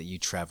fact that you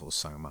travel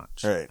so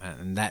much. Right.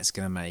 And that's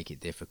going to make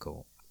it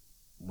difficult.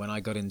 When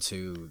I got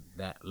into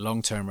that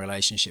long-term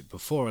relationship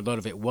before, a lot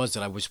of it was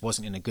that I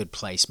wasn't in a good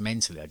place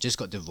mentally. I just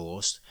got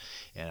divorced.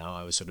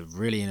 I was sort of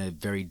really in a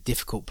very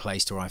difficult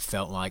place where I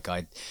felt like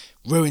I'd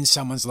ruined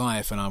someone's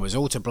life and I was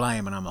all to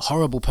blame and I'm a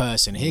horrible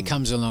person. Here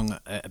comes along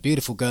a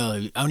beautiful girl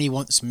who only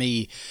wants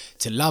me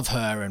to love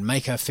her and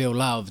make her feel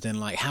loved. And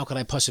like, how could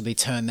I possibly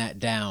turn that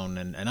down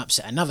and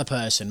upset another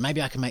person?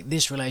 Maybe I can make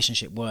this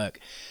relationship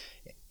work.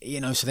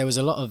 So there was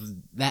a lot of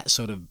that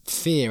sort of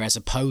fear as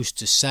opposed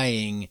to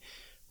saying,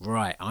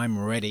 right, I'm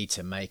ready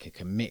to make a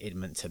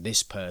commitment to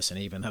this person,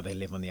 even though they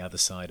live on the other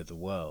side of the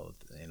world.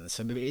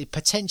 So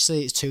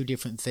potentially it's two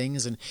different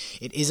things, and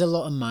it is a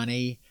lot of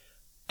money.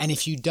 And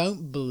if you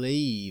don't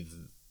believe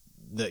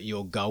that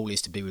your goal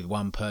is to be with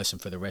one person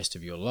for the rest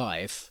of your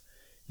life,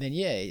 then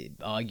yeah,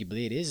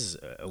 arguably it is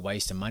a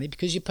waste of money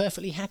because you're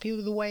perfectly happy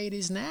with the way it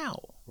is now,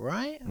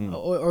 right?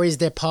 Or is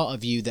there part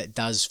of you that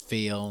does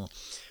feel,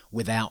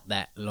 without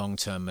that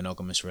long-term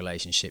monogamous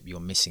relationship, you're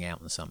missing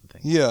out on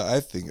something? Yeah, I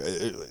think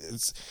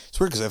it's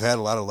weird because I've had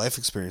a lot of life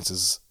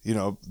experiences,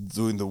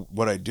 doing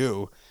what I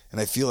do,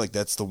 and I feel like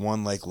that's the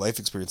one like life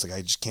experience like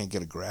I just can't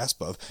get a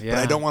grasp of. Yeah. But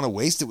I don't want to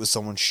waste it with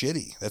someone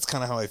shitty. That's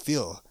kind of how I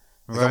feel.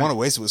 Like right. I want to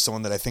waste it with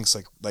someone that I think's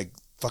like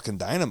fucking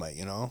dynamite,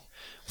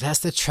 That's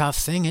the tough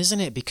thing, isn't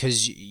it?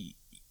 Because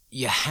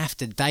you have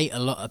to date a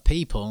lot of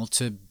people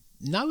to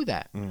know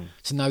that,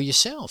 to know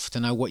yourself, to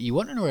know what you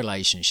want in a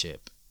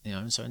relationship.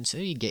 So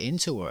until you get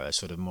into a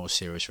sort of more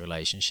serious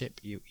relationship,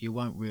 you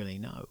won't really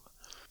know.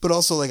 But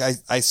also, like,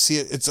 I see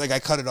it, it's like I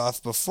cut it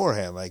off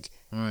beforehand. Like,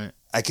 right.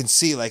 I can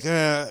see, like,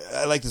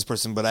 I like this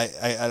person, but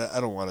I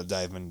don't want to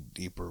dive in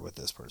deeper with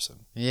this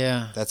person.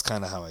 Yeah. That's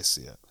kind of how I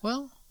see it.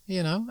 Well,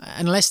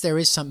 unless there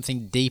is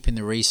something deep in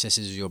the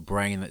recesses of your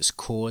brain that's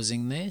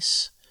causing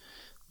this,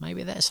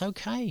 maybe that's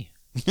okay.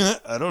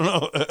 I don't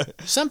know.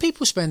 Some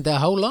people spend their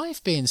whole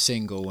life being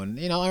single. And,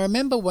 I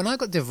remember when I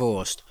got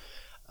divorced,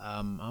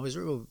 I was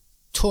real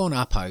torn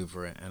up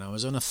over it, and I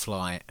was on a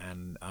flight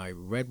and I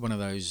read one of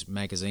those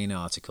magazine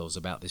articles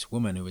about this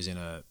woman who was in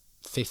a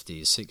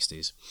 50s,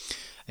 60s.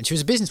 And she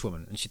was a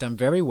businesswoman, and she'd done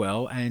very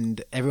well,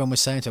 and everyone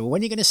was saying to her, well,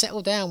 when are you going to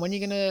settle down? When are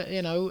you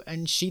going to,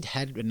 and she'd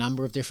had a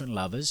number of different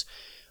lovers,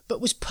 but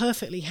was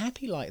perfectly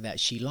happy like that.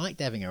 She liked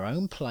having her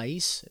own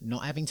place,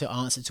 not having to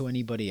answer to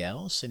anybody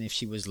else, and if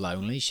she was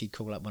lonely, she'd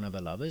call up one of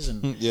her lovers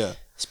and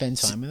spend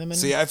time with them. And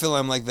see, I feel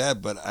I'm like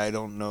that, but I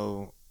don't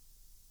know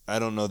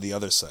the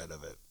other side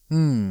of it.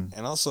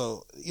 And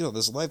also,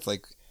 this life,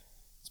 like,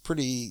 it's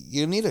pretty,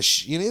 you need a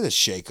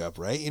shake up,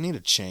 right? You need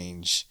a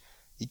change.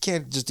 You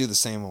can't just do the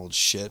same old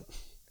shit.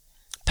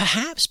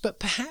 Perhaps, but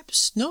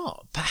perhaps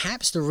not.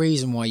 Perhaps the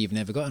reason why you've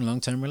never got in a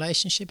long-term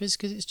relationship is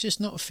because it's just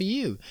not for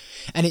you.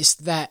 And it's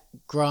that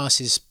grass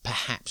is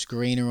perhaps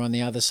greener on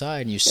the other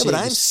side. And you see but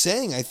I'm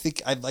saying I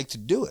think I'd like to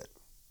do it.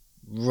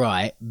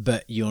 Right,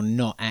 but you're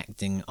not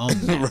acting on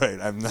that. Right,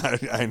 I'm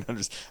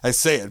not. I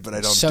say it, but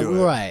I don't do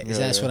it. Right,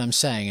 that's what I'm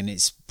saying. And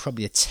it's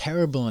probably a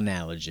terrible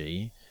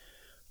analogy,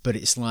 but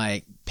it's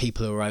like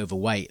people who are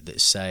overweight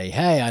that say,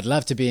 hey, I'd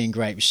love to be in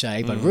great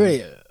shape. I'd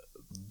really...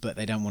 but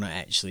they don't want to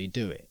actually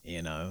do it,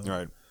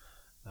 Right.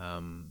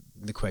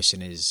 The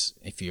question is,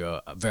 if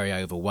you're very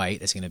overweight,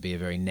 there's going to be a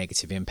very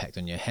negative impact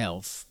on your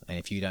health. And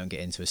if you don't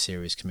get into a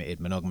serious, committed,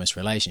 monogamous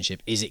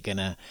relationship, is it going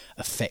to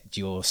affect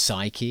your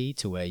psyche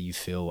to where you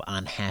feel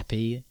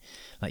unhappy,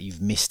 like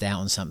you've missed out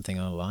on something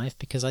in life?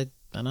 Because I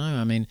don't know.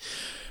 I mean,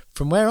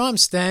 from where I'm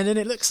standing,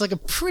 it looks like a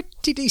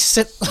pretty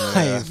decent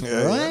life,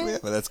 right? Yeah,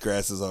 but that's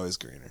grass is always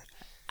greener.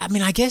 I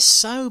mean, I guess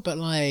so, but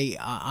like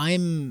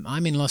I'm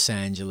in Los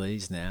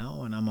Angeles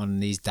now, and I'm on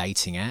these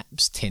dating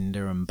apps,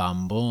 Tinder and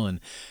Bumble, and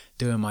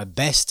doing my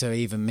best to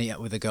even meet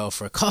up with a girl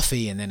for a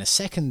coffee and then a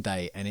second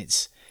date, and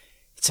it's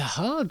a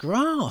hard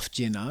graft,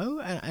 and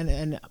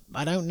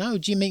I don't know.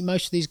 Do you meet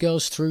most of these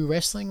girls through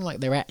wrestling, like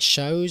they're at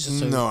shows?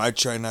 No, I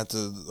try not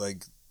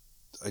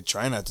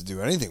to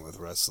do anything with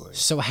wrestling.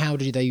 So how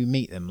do they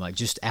meet them? Like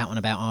just out and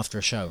about after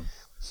a show?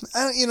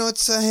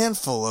 It's a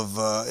handful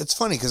of. It's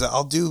funny because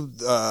I'll do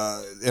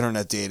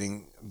internet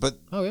dating, but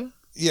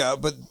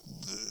but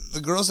the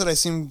girls that I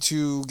seem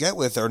to get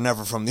with are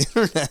never from the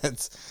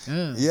internet.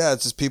 Yeah,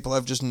 it's just people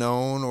I've just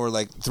known or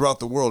like throughout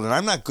the world, and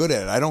I'm not good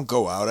at it. I don't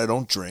go out. I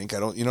don't drink. I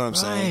don't. You know what I'm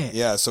saying?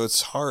 Yeah, so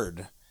it's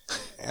hard.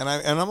 And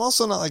I'm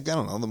also not like, I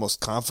don't know, the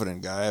most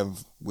confident guy.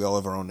 We all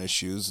have our own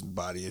issues and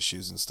body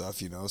issues and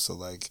stuff, so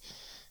like.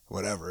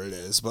 Whatever it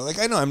is, but like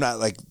I know I'm not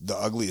like the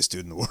ugliest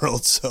dude in the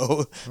world,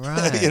 so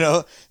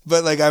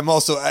but like I'm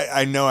also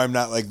I know I'm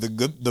not like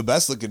the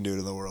best looking dude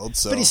in the world.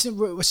 So, but it's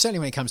certainly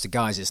when it comes to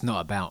guys, it's not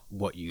about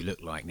what you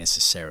look like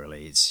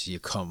necessarily. It's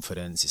your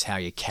confidence, it's how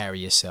you carry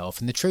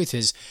yourself, and the truth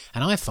is,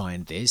 and I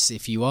find this,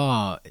 if you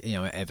are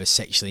ever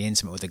sexually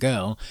intimate with a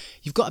girl,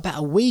 you've got about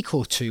a week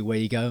or two where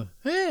you go,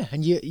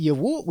 and you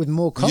walk with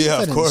more confidence.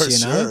 Yeah, of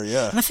course, sure,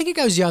 yeah. And I think it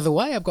goes the other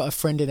way. I've got a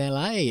friend in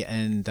LA,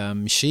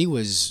 and she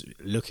was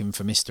looking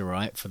for Mr.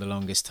 Right for the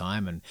longest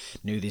time and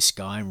knew this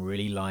guy and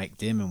really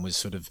liked him and was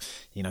sort of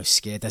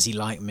scared, does he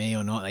like me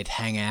or not? They'd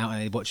hang out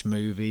and they'd watch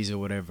movies or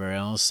whatever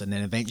else, and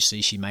then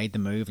eventually she made the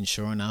move, and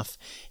sure enough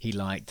he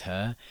liked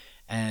her,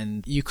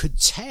 and you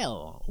could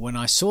tell when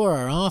I saw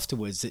her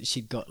afterwards that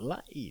she'd got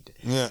laid.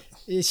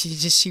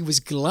 She was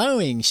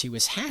glowing, she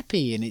was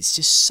happy, and it's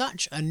just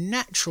such a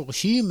natural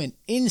human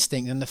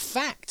instinct. And the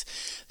fact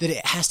that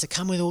it has to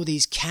come with all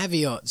these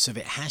caveats of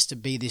it has to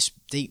be this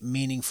deep,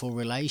 meaningful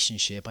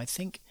relationship,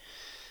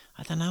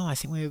 I don't know. I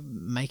think we're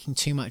making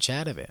too much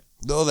out of it.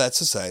 No, that's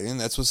society,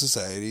 and that's what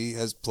society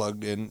has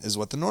plugged in is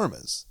what the norm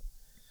is.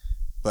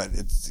 But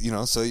it's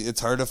so it's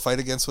hard to fight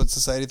against what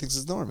society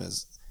thinks the norm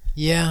is.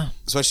 Yeah,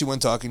 especially when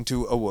talking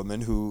to a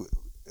woman who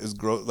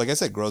is like I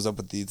said, grows up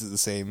with the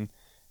same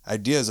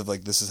ideas of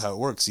like this is how it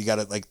works. You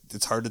gotta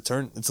it's hard to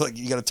turn. It's like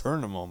you gotta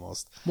turn them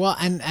almost. Well,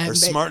 and or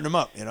smarten them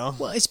up.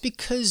 Well, it's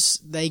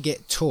because they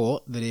get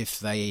taught that if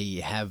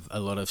they have a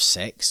lot of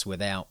sex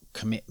without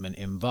commitment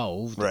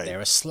involved, that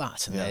they're a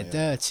slut and they're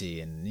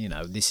dirty, and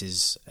this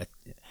is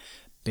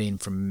been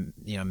from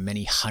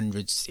many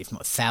hundreds, if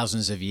not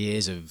thousands of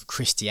years of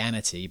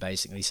Christianity,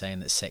 basically saying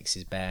that sex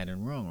is bad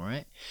and wrong,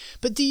 right?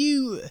 But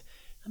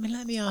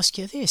let me ask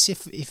you this: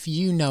 if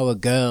you know a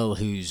girl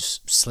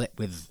who's slept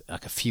with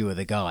like a few of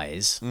the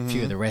guys, a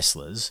few of the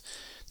wrestlers,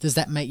 does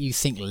that make you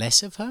think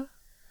less of her?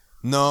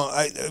 No,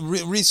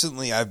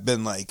 recently I've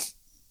been like,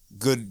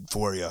 good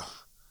for you.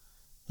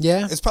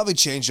 Yeah, it's probably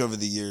changed over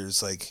the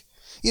years. Like,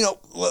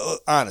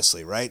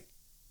 honestly, right?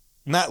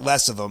 Not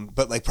less of them,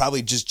 but like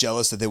probably just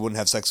jealous that they wouldn't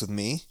have sex with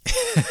me.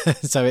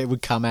 So it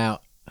would come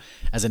out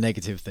as a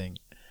negative thing.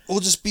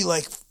 We'll just be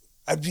like,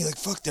 I'd be like,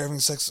 fuck, they're having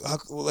sex.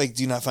 Like,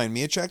 do you not find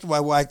me attractive?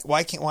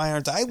 Why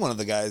aren't I one of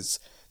the guys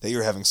that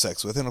you're having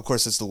sex with? And of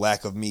course, it's the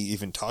lack of me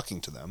even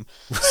talking to them.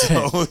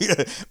 So,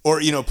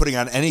 or putting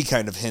on any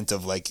kind of hint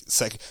of like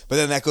sex. But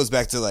then that goes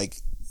back to like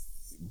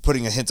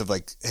putting a hint of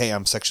like, hey,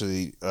 I'm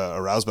sexually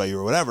aroused by you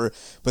or whatever.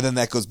 But then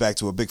that goes back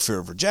to a big fear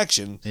of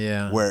rejection.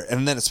 Yeah.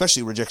 And then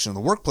especially rejection in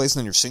the workplace, and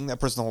then you're seeing that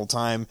person the whole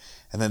time,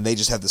 and then they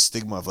just have the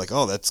stigma of like,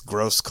 oh, that's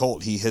gross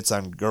Colt. He hits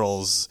on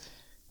girls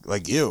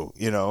like you,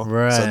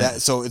 Right.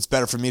 So it's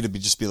better for me to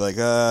just be like,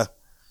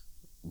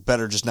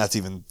 better just not to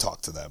even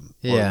talk to them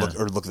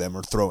or look at them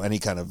or throw any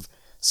kind of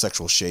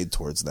sexual shade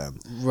towards them.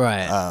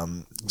 Right.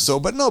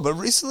 But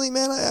recently,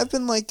 man, I've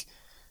been like,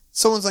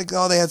 someone's like,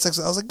 oh, they had sex.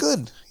 I was like,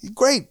 good,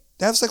 great.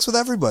 Have sex with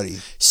everybody.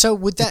 So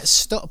would that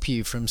stop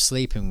you from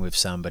sleeping with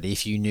somebody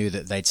if you knew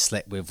that they'd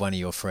slept with one of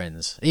your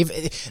friends?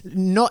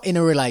 Not in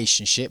a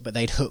relationship, but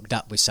they'd hooked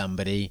up with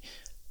somebody,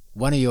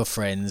 one of your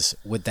friends,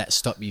 would that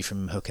stop you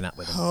from hooking up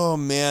with them? Oh,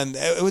 man.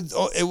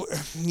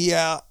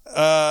 Yeah.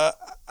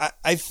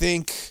 I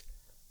think,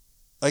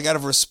 like, out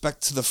of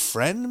respect to the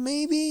friend,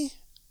 maybe?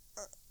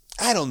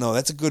 I don't know.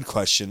 That's a good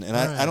question. And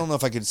I don't know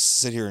if I could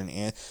sit here and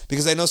answer.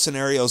 Because I know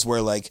scenarios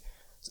where, like,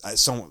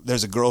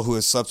 there's a girl who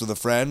has slept with a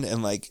friend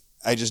and, like,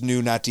 I just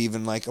knew not to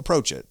even, like,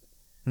 approach it.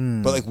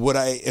 But, like,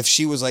 if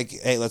she was like,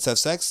 hey, let's have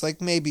sex, like,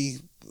 maybe,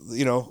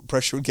 you know,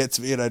 pressure would get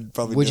to me and I'd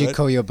probably Would do you it.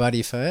 call your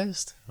buddy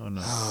first or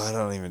not? Oh, I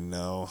don't even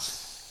know.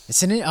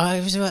 I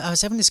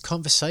was having this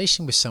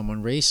conversation with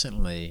someone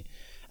recently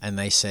and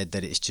they said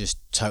that it's just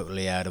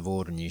totally out of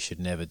order and you should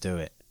never do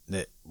it.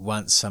 That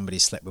once somebody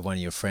slept with one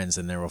of your friends,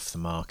 then they're off the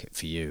market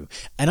for you.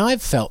 And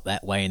I've felt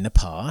that way in the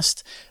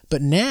past,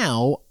 but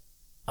now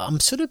I'm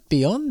sort of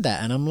beyond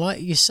that, and I'm like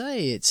you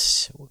say,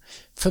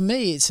 for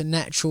me it's a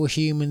natural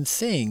human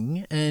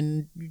thing,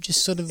 and you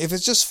just sort of, if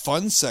it's just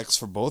fun sex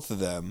for both of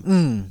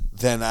them,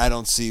 then I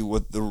don't see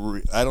what's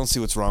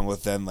wrong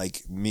with them,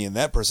 like me and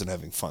that person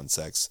having fun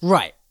sex,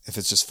 right? If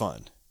it's just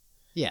fun,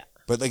 yeah.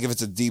 But like if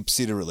it's a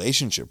deep-seated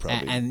relationship,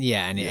 probably, and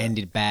it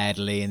ended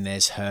badly, and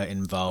there's hurt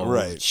involved,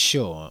 right?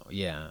 Sure,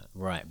 yeah,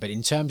 right. But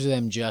in terms of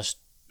them just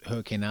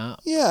hooking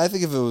up, yeah, I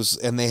think if it was,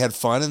 and they had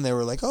fun, and they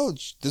were like, oh,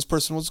 this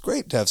person was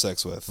great to have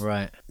sex with,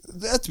 right?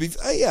 That to be,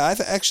 yeah.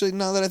 I've actually,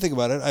 now that I think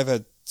about it, I've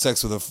had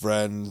sex with a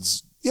friend,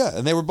 yeah,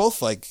 and they were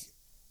both like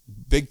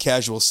big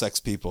casual sex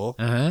people,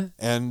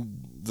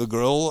 and the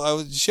girl,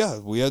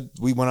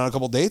 we went on a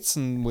couple dates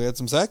and we had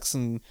some sex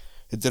and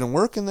it didn't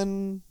work, and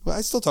then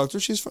I still talk to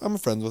her. I'm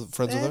friends with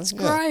her. That's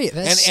great.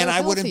 Yeah. That's and I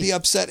healthy. wouldn't be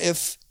upset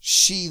if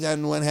she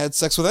then went and had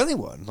sex with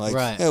anyone. Like,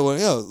 right. Yeah, well,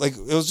 you know, like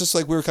it was just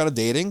like we were kind of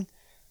dating.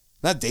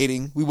 Not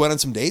dating. We went on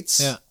some dates.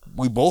 Yeah.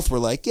 We both were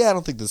like, yeah, I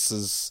don't think this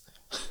is.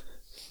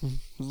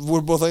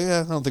 We're both like,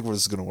 yeah, I don't think this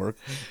is gonna work.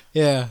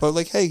 Yeah. But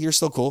like, hey, you're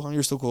still cool.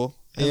 You're still cool.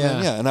 And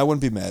then, and I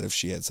wouldn't be mad if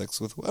she had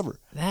sex with whoever.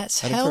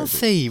 That's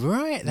healthy,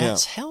 right?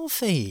 That's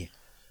healthy.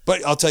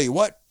 But I'll tell you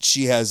what,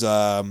 she has.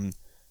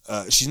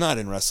 She's not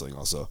in wrestling,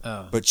 also,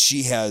 but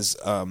she has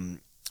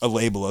a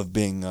label of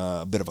being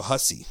a bit of a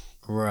hussy.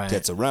 Right.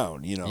 Gets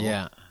around, you know.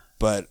 Yeah.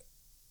 But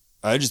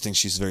I just think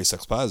she's very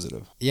sex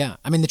positive. Yeah.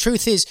 I mean, the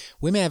truth is,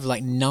 women have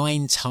like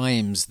 9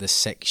 times the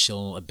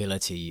sexual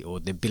ability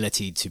or the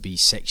ability to be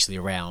sexually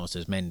aroused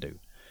as men do.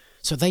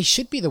 So they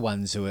should be the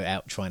ones who are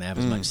out trying to have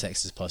as much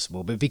sex as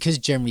possible. But because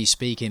generally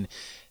speaking,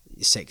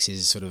 sex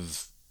is sort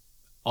of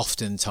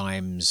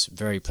oftentimes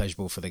very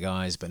pleasurable for the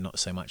guys but not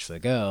so much for the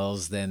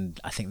girls, then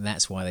I think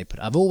that's why they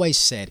I've always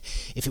said,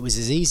 if it was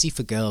as easy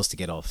for girls to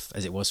get off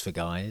as it was for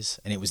guys,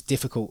 and it was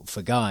difficult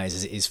for guys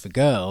as it is for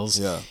girls,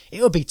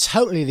 it would be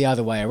totally the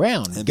other way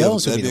around. That'd be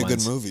a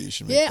good movie. You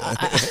should make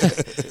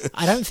that.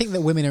 I don't think that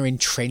women are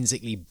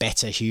intrinsically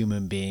better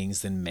human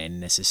beings than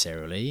men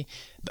necessarily,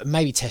 but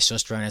maybe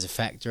testosterone has a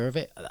factor of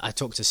it. I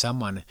talked to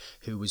someone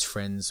who was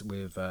friends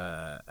with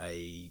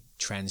a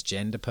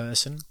transgender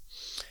person,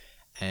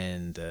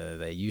 and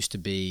they used to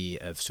be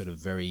a sort of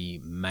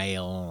very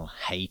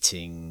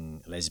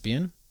male-hating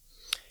lesbian.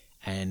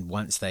 And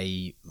once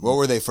they... What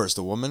were they first,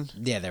 a woman?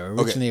 Yeah, they were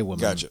originally a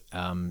woman. Gotcha.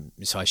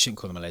 So I shouldn't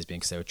call them a lesbian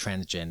because they were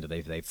transgender.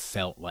 They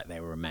felt like they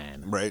were a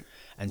man. Right.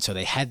 And so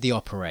they had the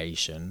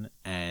operation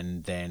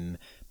and then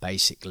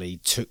basically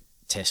took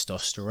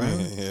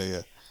testosterone.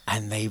 Yeah.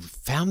 And they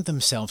found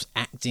themselves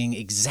acting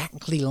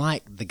exactly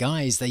like the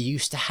guys they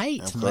used to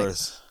hate. Of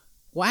course.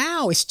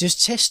 Wow, it's just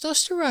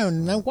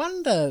testosterone. No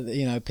wonder,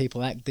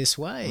 people act this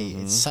way.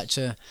 It's such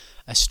a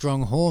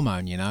strong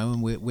hormone,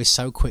 and we're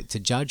so quick to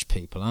judge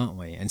people, aren't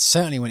we? And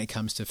certainly when it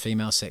comes to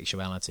female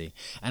sexuality.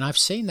 And I've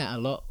seen that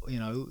a lot,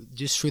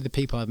 just through the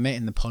people I've met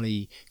in the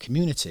poly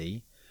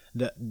community,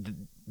 that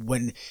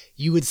when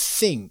you would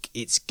think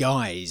it's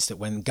guys, that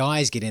when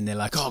guys get in, they're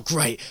like, oh,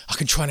 great, I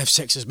can try and have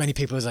sex with as many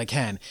people as I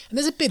can. And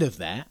there's a bit of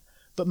that.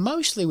 But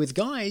mostly with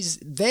guys,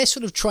 they're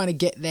sort of trying to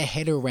get their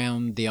head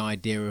around the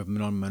idea of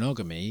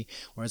non-monogamy,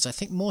 whereas I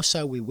think more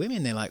so with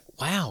women, they're like,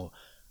 wow,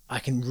 I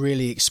can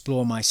really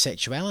explore my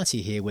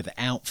sexuality here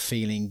without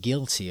feeling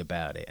guilty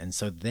about it. And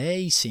so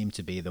they seem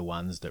to be the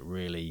ones that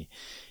really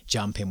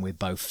jump in with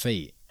both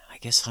feet. I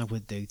guess I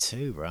would do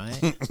too,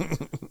 right?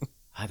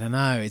 I don't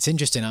know. It's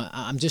interesting.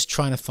 I'm just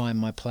trying to find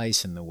my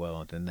place in the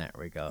world in that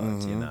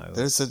regard,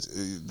 There's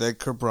that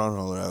Kurt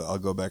Braunholer, I'll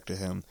go back to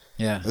him.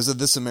 Yeah. There's a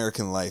This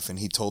American Life, and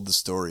he told the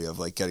story of,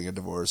 like, getting a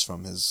divorce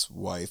from his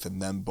wife,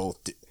 and them both,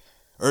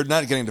 or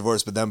not getting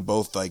divorced, but them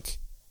both, like,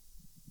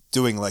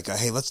 doing, like,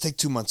 hey, let's take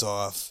 2 months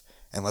off,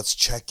 and let's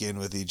check in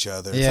with each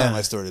other. It's not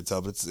my story to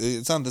tell, but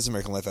it's on This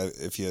American Life.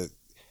 If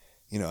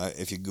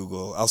you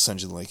Google, I'll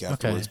send you the link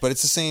afterwards. Okay. But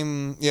it's the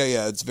same,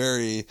 it's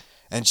very...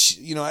 And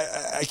she, you know,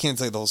 I can't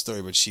tell you the whole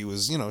story, but she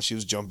was, you know, she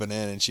was jumping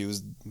in and she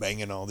was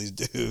banging all these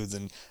dudes,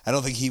 and I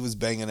don't think he was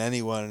banging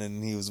anyone,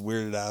 and he was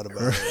weirded out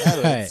about it. I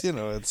don't know, it's, you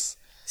know, it's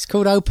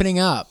called opening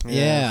up.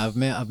 Yeah, I've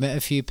met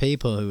a few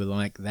people who were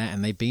like that,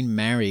 and they've been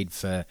married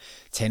for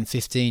 10,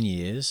 15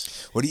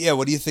 years. What do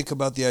you think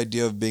about the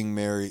idea of being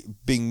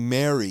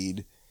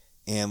married,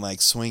 and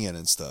like swinging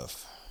and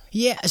stuff?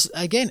 Yeah,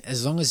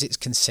 as long as it's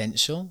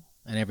consensual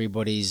and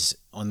everybody's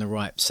on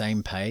the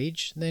same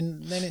page,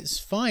 then it's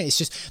fine. It's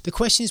just the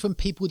question is when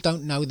people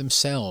don't know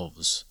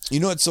themselves. You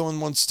know what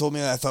someone once told me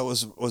that I thought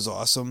was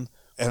awesome,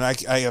 and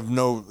I have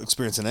no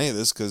experience in any of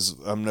this because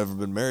I've never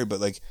been married, but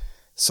like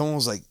someone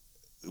was like,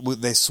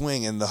 they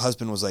swing and the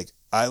husband was like,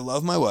 I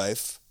love my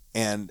wife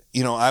and,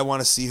 you know, I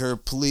want to see her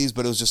pleased,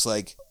 but it was just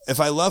like,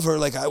 if I love her,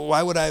 like,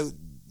 why would I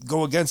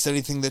go against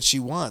anything that she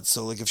wants?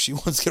 So like if she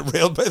wants to get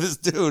railed by this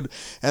dude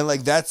and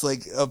like that's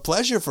like a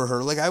pleasure for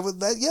her, like I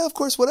would, yeah, of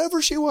course,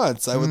 whatever she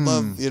wants, I would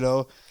love, you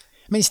know.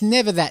 I mean, it's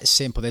never that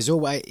simple. There's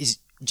always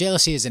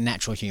jealousy is a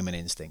natural human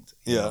instinct.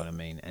 You know what I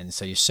mean? And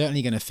so you're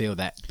certainly going to feel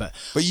that, but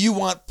you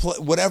want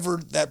whatever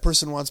that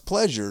person wants,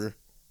 pleasure,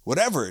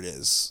 whatever it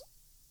is.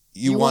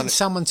 You want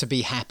someone to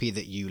be happy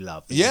that you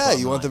love.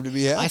 You want them to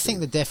be happy. I think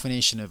the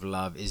definition of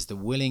love is the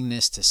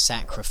willingness to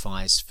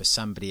sacrifice for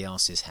somebody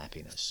else's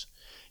happiness.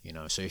 You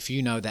know, so if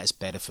you know that's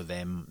better for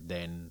them,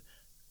 then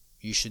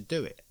you should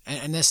do it.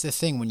 And that's the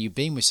thing, when you've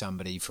been with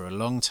somebody for a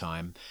long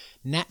time,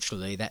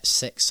 naturally that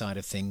sex side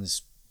of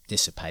things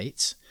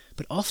dissipates,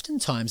 but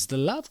oftentimes the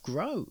love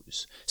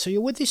grows. So you're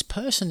with this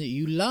person that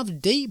you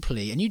love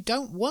deeply and you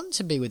don't want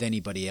to be with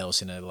anybody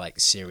else in a like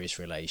serious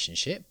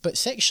relationship, but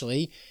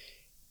sexually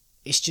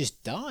it's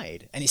just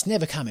died and it's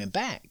never coming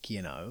back,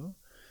 you know.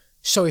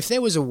 So if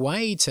there was a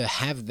way to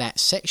have that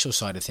sexual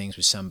side of things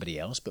with somebody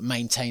else but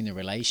maintain the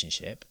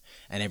relationship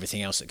and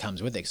everything else that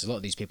comes with it, because a lot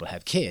of these people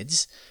have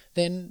kids,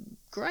 then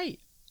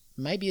great.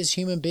 Maybe as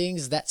human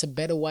beings that's a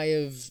better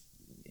way of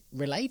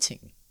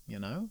relating, you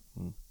know.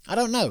 I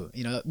don't know.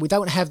 You know, we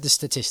don't have the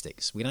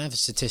statistics. We don't have the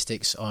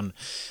statistics on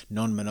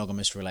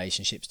non-monogamous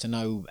relationships to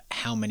know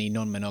how many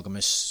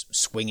non-monogamous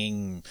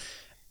swinging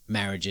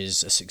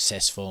marriages are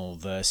successful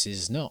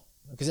versus not.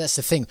 Because that's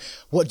the thing.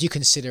 What do you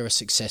consider a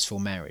successful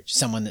marriage?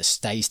 Someone that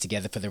stays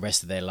together for the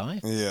rest of their life?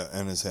 Yeah,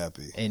 and is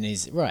happy. And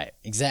is right,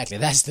 exactly.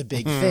 That's the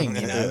big thing,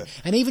 you know.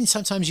 And even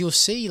sometimes you'll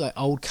see like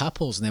old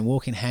couples and they're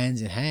walking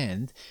hand in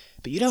hand,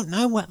 but you don't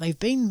know what they've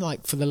been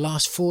like for the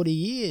last 40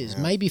 years.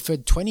 Yeah. Maybe for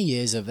 20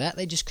 years of that,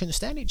 they just couldn't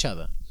stand each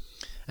other.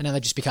 And now they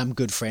just become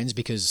good friends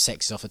because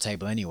sex is off the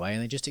table anyway,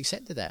 and they just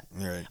accepted that.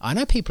 Right. I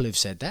know people who've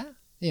said that.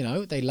 You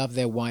know, they love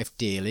their wife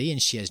dearly and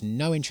she has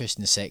no interest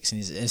in the sex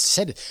and has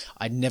said,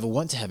 I'd never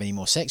want to have any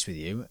more sex with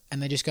you.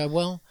 And they just go,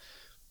 well,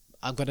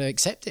 I've got to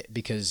accept it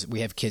because we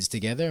have kids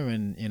together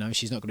and, you know,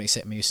 she's not going to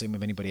accept me sleeping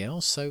with anybody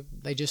else. So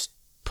they just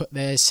put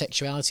their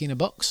sexuality in a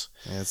box.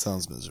 Yeah, it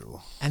sounds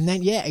miserable. And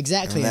then, yeah,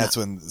 exactly. And that's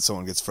when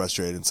someone gets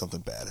frustrated and something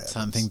bad happens.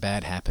 Something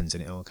bad happens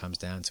and it all comes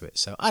down to it.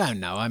 So I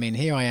don't know. I mean,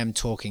 here I am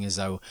talking as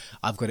though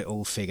I've got it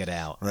all figured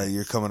out. Right.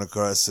 You're coming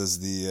across as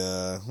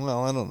the,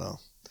 well, I don't know.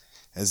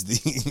 As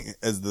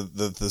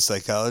the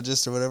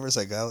psychologist or whatever,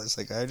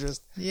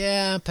 psychiatrist.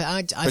 Yeah,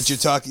 but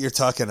you're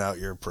talking out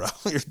your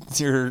problem.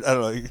 You're I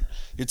don't know.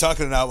 You're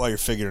talking it out while you're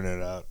figuring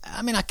it out.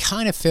 I mean, I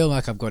kind of feel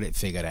like I've got it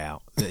figured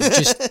out.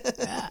 It's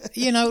just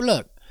you know,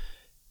 look.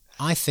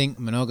 I think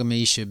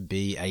monogamy should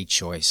be a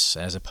choice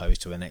as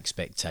opposed to an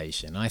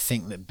expectation. I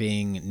think that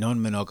being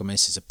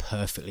non-monogamous is a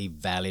perfectly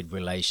valid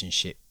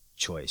relationship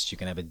choice. You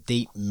can have a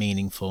deep,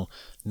 meaningful,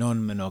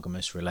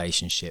 non-monogamous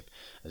relationship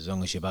as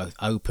long as you're both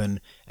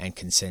open and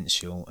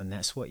consensual, and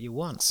that's what you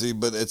want. See,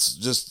 but it's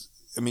just,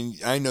 I mean,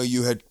 I know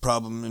you had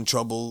problem and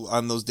trouble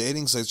on those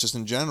dating sites just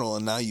in general,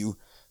 and now you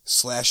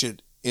slash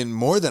it in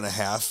more than a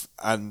half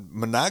on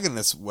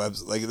monogamous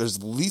webs. Like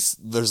there's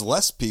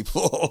less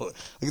people.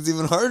 Like it's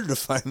even harder to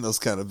find those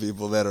kind of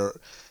people that are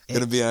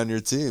going to be on your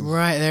team.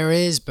 Right, there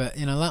is, but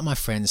you know, like my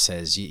friend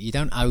says, you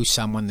don't owe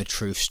someone the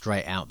truth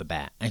straight out the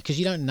bat, because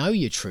you don't know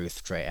your truth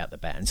straight out the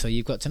bat until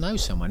you've got to know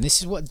someone.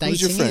 This is what dating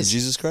is. Who's your friend?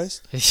 Jesus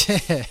Christ?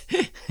 Yeah,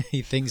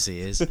 he thinks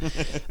he is.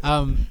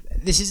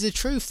 This is the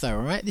truth, though,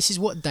 right? This is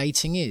what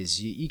dating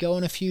is. You go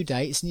on a few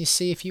dates and you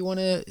see if you want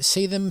to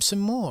see them some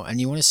more, and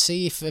you want to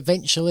see if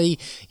eventually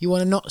you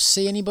want to not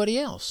see anybody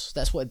else.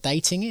 That's what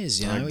dating is,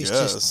 you know.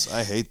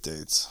 I hate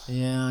dates.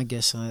 Yeah, I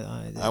guess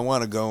I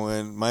want to go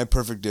in. My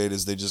perfect date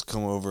is they just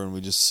come over and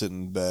we just sit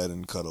in bed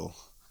and cuddle.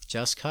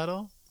 Just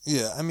cuddle?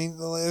 Yeah, I mean,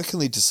 it can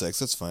lead to sex.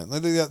 That's fine.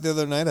 Like the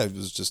other night, I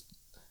just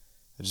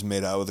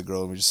made out with a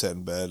girl and we just sat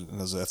in bed, and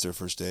it was after our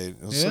first date.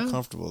 It was so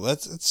comfortable.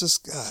 It's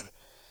just, God,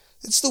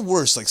 it's the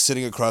worst. Like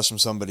sitting across from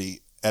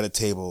somebody at a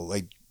table,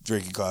 like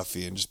drinking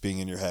coffee and just being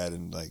in your head,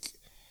 and like,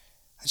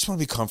 I just want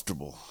to be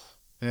comfortable.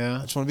 Yeah.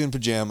 I just want to be in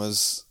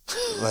pajamas,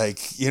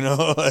 like, you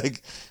know,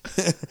 like,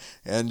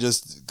 and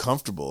just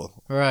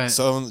comfortable. Right.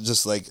 So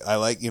just like, I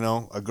like, you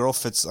know, a girl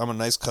fits, I'm a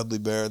nice cuddly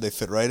bear. They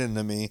fit right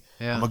into me.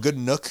 Yeah. I'm a good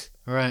nook.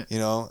 Right. You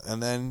know,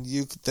 and then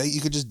you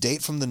could just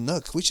date from the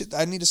nook.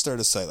 I need to start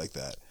a site like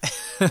that.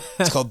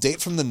 It's called Date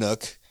from the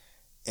Nook.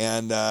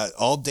 And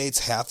all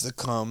dates have to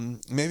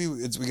come. Maybe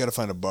we got to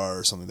find a bar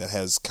or something that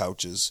has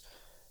couches,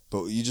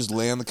 but you just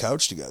lay on the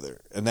couch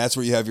together, and that's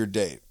where you have your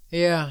date.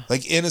 Yeah.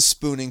 Like in a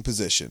spooning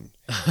position.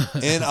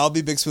 And I'll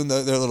be big spoon,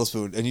 they're little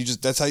spoon, and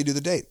that's how you do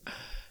the date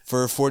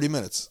for 40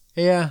 minutes.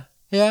 Yeah.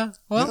 Yeah.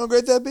 Well, you know how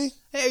great that'd be?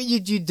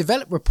 You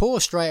develop rapport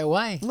straight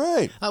away.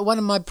 Right. One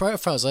of my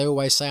profiles, I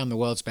always say I'm the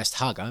world's best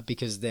hugger,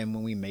 because then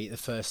when we meet, the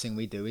first thing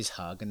we do is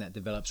hug, and that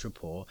develops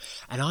rapport.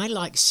 And I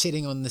like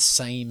sitting on the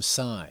same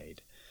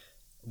side.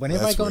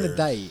 Whenever I go on a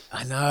date,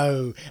 I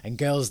know, and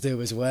girls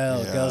do as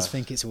well. Yeah. Girls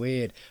think it's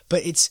weird,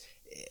 but it's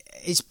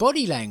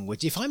body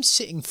language. If I'm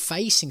sitting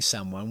facing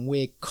someone,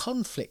 we're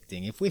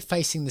conflicting. If we're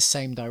facing the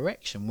same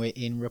direction, we're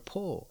in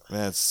rapport.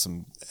 That's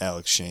some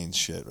Alex Shane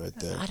shit right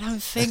there. I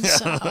don't think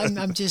so.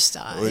 I'm just,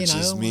 Which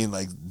is mean,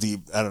 like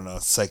deep, I don't know,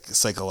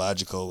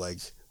 psychological, like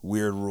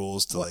weird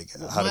rules to like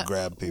how to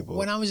grab people.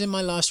 When I was in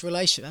my last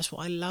relationship, that's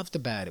what I loved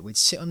about it. We'd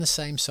sit on the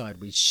same side,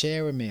 we'd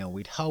share a meal,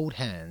 we'd hold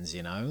hands,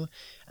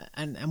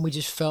 and we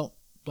just felt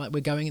like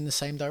we're going in the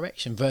same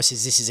direction,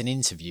 versus this is an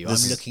interview. I'm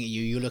looking at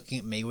you, you're looking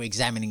at me, we're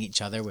examining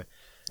each other.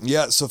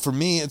 Yeah, so for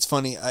me, it's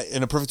funny.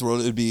 In a perfect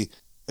world, it'd be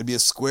a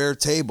square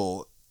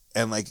table,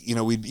 and like,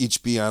 we'd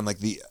each be on like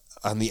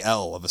on the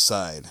L of a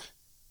side.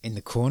 In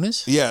the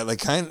corners? Yeah,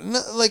 like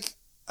like,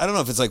 I don't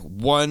know if it's like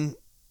 1,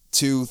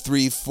 2,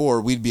 3,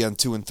 4. We'd be on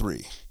 2 and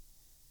 3.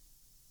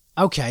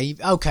 Okay,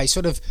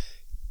 sort of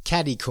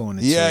caddy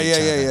corner. Yeah.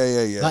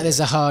 Like there's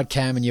a hard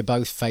cam and you're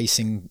both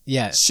facing.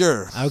 Yeah.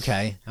 Sure.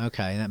 Okay,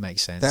 that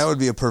makes sense. That would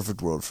be a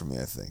perfect world for me,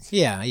 I think.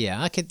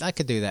 Yeah, I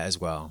could do that as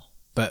well.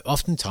 But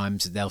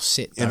oftentimes they'll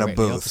sit directly in a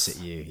booth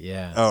opposite you.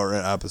 Yeah. Oh,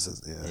 right,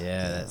 opposite. Yeah.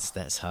 Yeah,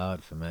 that's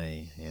hard for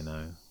me,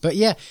 But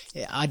yeah,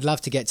 I'd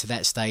love to get to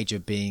that stage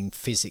of being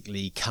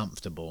physically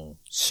comfortable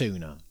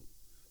sooner,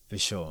 for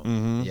sure.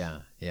 Mm-hmm.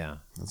 Yeah.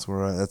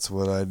 That's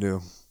what I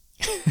do.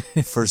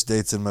 First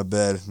dates in my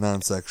bed,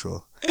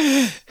 non-sexual.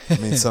 I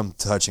mean, some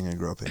touching and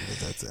groping,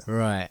 but that's it.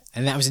 Right,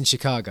 and that was in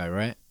Chicago,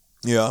 right?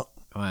 Yeah.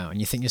 Wow, and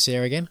you think you'll see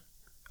her again?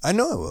 I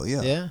know I will.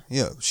 Yeah. Yeah.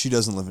 Yeah. She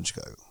doesn't live in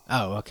Chicago.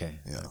 Oh, okay.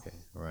 Yeah. Okay.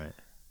 Right.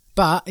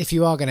 But if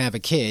you are going to have a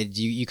kid,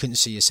 you couldn't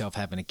see yourself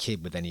having a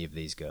kid with any of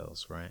these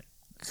girls, right?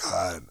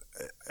 God,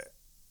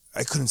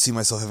 I couldn't see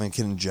myself having a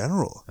kid in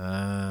general.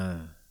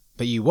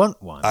 But you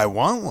want one. I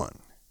want one.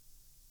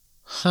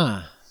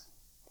 Huh.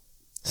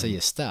 So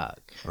you're stuck.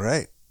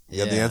 Right.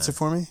 You have the answer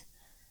for me?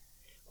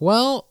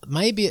 Well,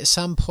 maybe at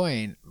some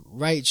point,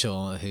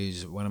 Rachel,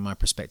 who's one of my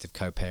prospective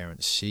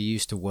co-parents, she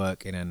used to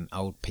work in an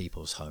old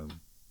people's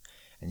home.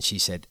 And she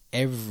said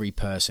every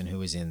person who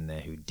was in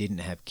there who didn't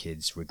have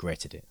kids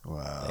regretted it.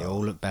 Wow. They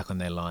all looked back on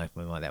their life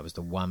and were like, that was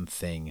the one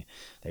thing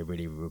they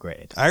really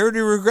regretted. I already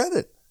regret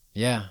it.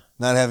 Yeah.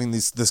 Not having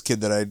this kid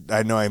that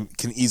I know I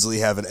can easily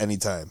have at any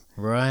time.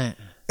 Right.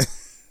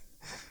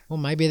 Well,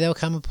 maybe there'll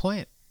come a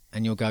point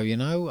and you'll go, it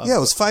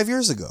was 5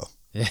 years ago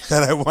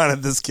that I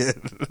wanted this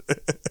kid.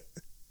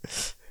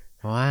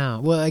 Wow.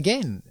 Well,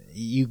 again,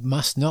 you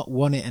must not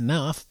want it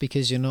enough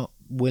because you're not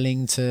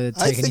willing to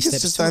take any steps. I think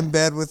it's just I'm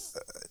bad with...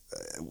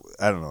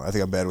 I don't know. I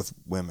think I'm bad with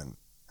women.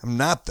 I'm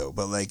not though,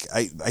 but like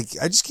I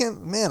just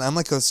can't. Man, I'm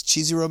like a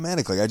cheesy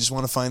romantic. Like I just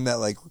want to find that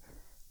like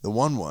the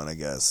one, I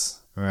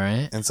guess.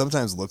 Right. And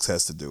sometimes looks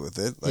has to do with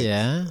it. Like,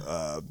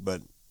 yeah.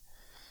 But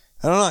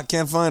I don't know. I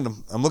can't find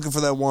them. I'm looking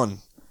for that one.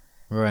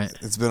 Right.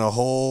 It's been a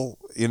whole.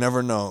 You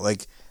never know.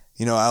 Like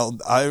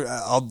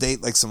I'll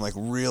date like some like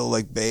real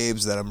like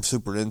babes that I'm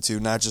super into,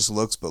 not just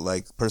looks but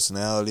like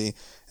personality.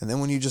 And then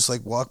when you just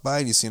like walk by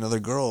and you see another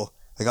girl,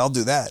 like I'll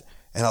do that.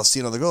 And I'll see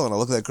another girl, and I'll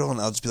look at that girl, and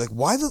I'll just be like,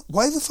 why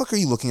the fuck are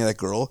you looking at that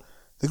girl?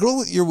 The girl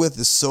that you're with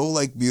is so,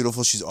 like,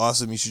 beautiful. She's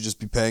awesome. You should just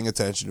be paying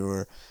attention to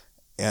her.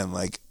 And,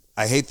 like,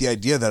 I hate the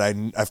idea that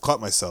I've caught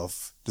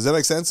myself. Does that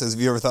make sense?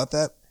 Have you ever thought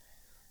that?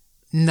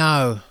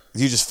 No.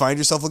 Do you just find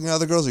yourself looking at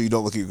other girls, or you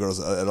don't look at girls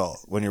at all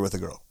when you're with a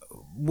girl?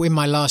 In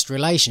my last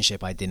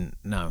relationship, I didn't.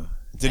 No.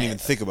 Didn't even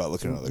think about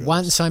looking at other girls.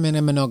 Once I'm in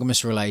a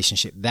monogamous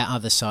relationship, that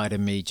other side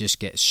of me just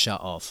gets shut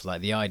off.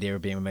 Like the idea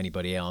of being with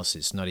anybody else,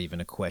 it's not even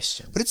a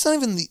question. But it's not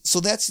even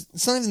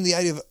it's not even the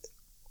idea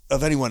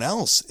of anyone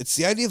else. It's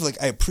the idea of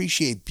like I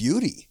appreciate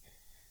beauty.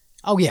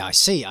 Oh yeah, I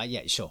see.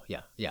 Yeah, sure.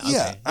 Yeah.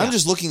 Okay. I'm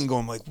just looking and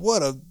going like,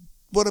 what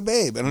a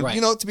babe. And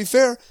right. To be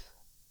fair,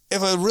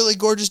 if a really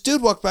gorgeous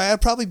dude walked by,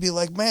 I'd probably be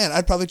like, man,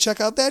 I'd probably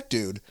check out that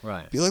dude.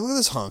 Right. Be like, look at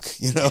this hunk,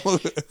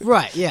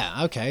 Right,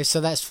 yeah, okay,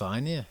 so that's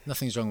fine, yeah.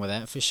 Nothing's wrong with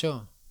that, for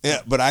sure. Yeah,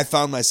 but I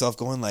found myself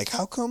going like,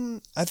 how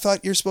come I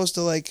thought you're supposed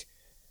to like,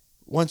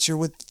 once you're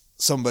with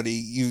somebody,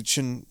 you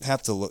shouldn't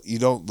have to look, you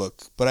don't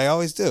look, but I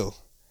always do.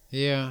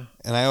 Yeah.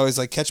 And I always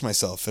like catch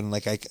myself and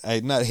like,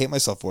 I not hate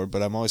myself for it,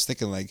 but I'm always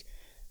thinking like,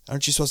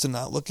 aren't you supposed to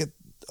not look at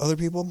other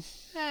people?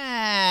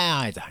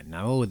 I don't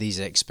know, all these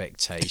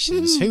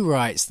expectations. Who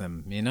writes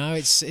them?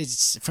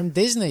 It's from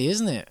Disney,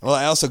 isn't it? Well,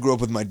 I also grew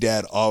up with my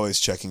dad always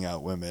checking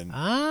out women.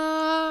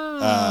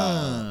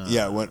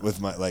 Yeah, I went with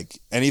my like,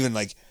 and even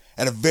like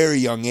at a very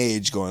young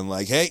age, going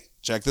like, "Hey,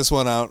 check this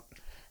one out."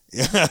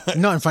 Yeah,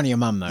 not in front of your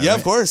mum though. Yeah, right?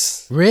 Of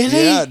course.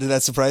 Really? Yeah. Did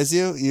that surprise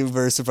you? You were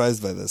very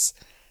surprised by this.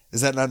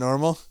 Is that not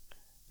normal?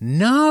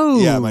 No.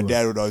 Yeah, my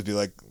dad would always be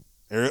like,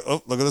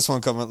 oh, look at this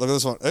one coming. Look at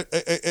this one.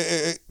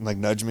 Hey, and like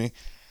nudge me.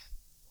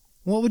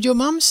 What would your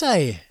mum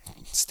say?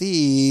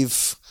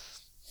 Steve.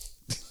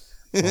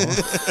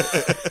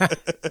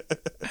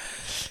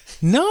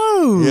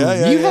 No.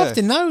 Yeah, you have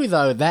to know,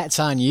 though, that's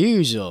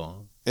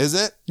unusual. Is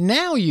it?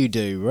 Now you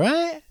do,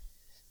 right?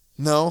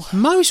 No.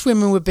 Most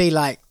women would be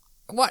like,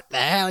 what the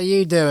hell are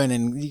you doing?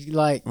 And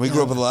like, we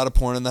grew up with a lot of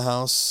porn in the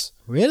house.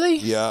 Really?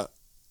 Yeah.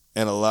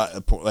 And a lot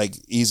of porn, like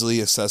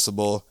easily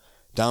accessible.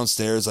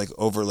 Downstairs, like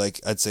over like,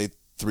 I'd say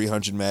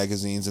 300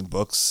 magazines and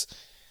books.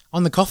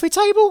 On the coffee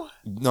table?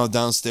 No,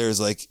 downstairs,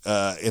 like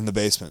in the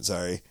basement,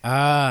 sorry.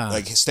 Ah.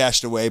 Like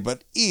stashed away,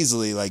 but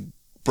easily like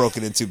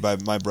broken into by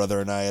my brother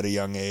and I at a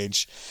young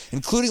age.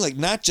 Including like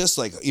not just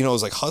like, it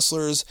was like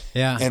Hustlers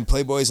and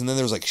Playboys, and then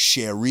there was like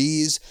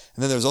Cheries,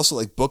 and then there was also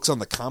like books on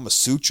the Kama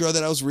Sutra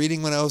that I was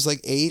reading when I was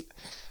like 8,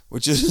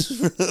 which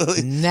is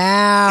really...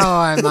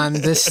 Now I'm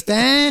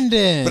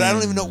understanding. But I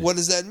don't even know, what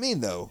does that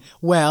mean though?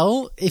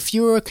 Well, if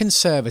you were a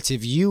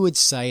conservative, you would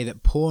say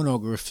that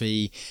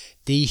pornography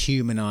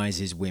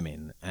dehumanizes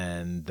women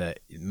and that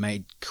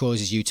it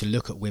causes you to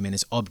look at women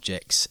as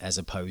objects as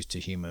opposed to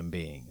human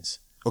beings.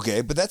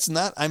 Okay, but that's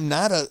not. I'm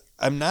not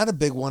a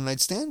big one night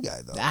stand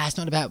guy though. It's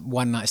not about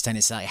one night stand.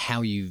 It's like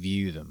how you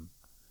view them.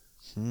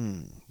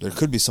 There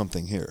could be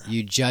something here.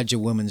 You judge a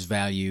woman's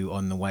value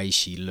on the way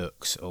she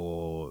looks,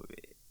 or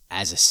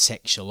as a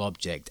sexual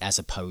object, as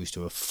opposed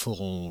to a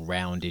full,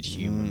 rounded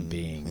human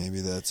being. Maybe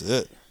that's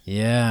it.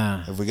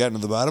 Yeah. Have we gotten to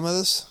the bottom of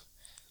this?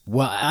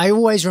 Well, I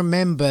always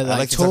remember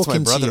like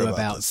talking to you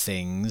about this.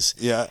 things,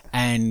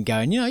 and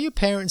going, your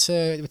parents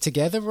are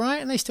together,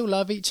 right? And they still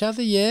love each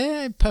other,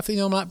 yeah. Perfectly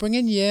normal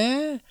upbringing,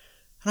 yeah. And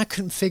I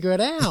couldn't figure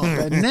it out.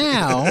 But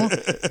now,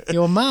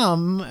 your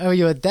mum or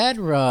your dad,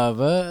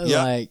 rather,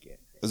 like it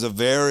was a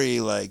very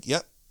like,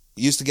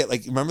 You used to get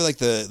like, remember like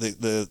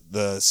the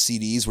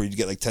CDs where you'd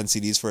get like 10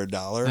 CDs for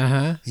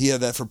 $1. He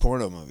had that for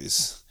porno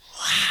movies.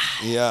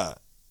 Wow. Yeah.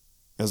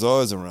 It was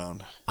always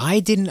around.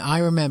 I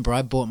remember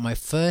I bought my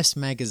first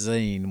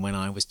magazine when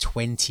I was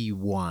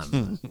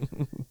 21.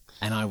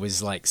 And I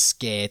was like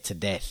scared to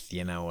death,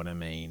 you know what I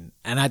mean?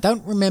 And I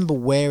don't remember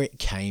where it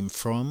came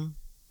from.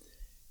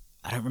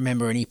 I don't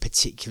remember any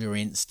particular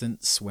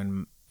instance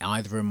when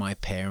either of my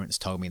parents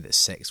told me that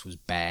sex was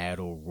bad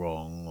or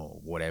wrong or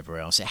whatever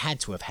else. It had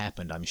to have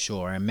happened, I'm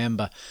sure. I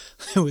remember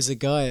there was a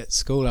guy at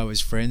school I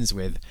was friends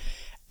with,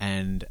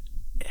 and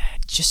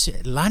just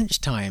at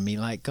lunchtime he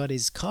like got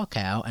his cock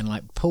out and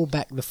like pulled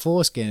back the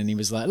foreskin, and he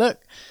was like, look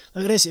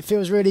at this, it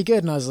feels really good.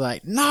 And I was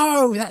like,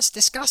 no, that's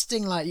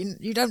disgusting, like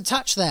you don't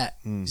touch that.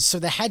 So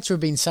there had to have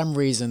been some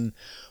reason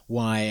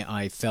why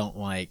I felt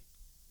like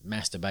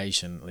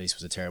masturbation at least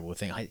was a terrible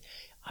thing.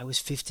 I was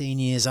 15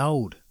 years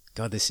old.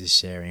 God, this is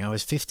sharing. I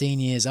was 15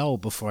 years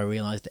old before I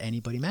realised that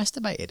anybody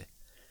masturbated.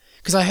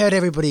 Because I heard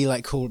everybody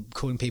like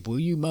calling people,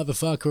 you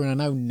motherfucker, and I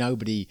know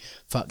nobody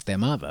fucked their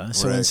mother.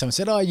 So when someone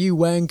said, oh, you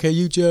wanker,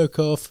 you jerk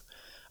off,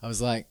 I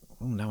was like,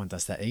 oh, no one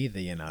does that either,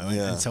 you know.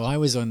 And so I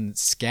was on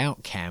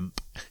scout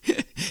camp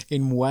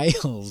in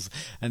Wales,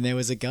 and there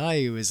was a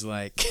guy who was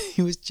like,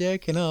 he was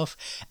jerking off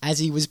as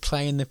he was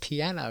playing the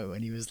piano,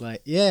 and he was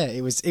like, yeah,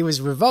 it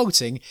was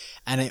revolting.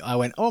 And I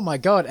went, oh my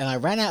God, and I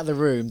ran out of the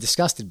room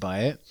disgusted by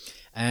it.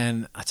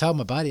 And I told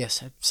my buddy, I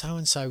said,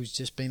 so-and-so's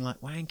just been like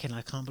wanking,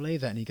 I can't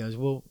believe that. And he goes,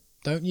 well,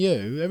 don't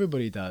you?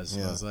 Everybody does.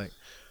 I was like,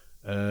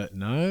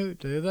 no,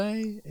 do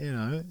they? You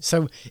know.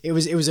 So it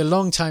was a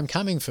long time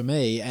coming for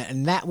me,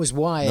 and that was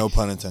why. No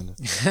pun intended.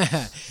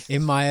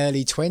 In my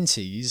early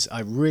 20s, I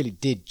really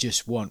did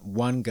just want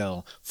one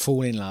girl,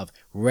 fall in love,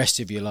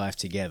 rest of your life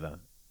together,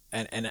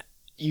 and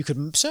you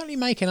could certainly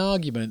make an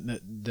argument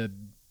that the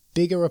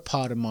bigger a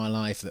part of my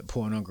life that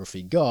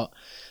pornography got,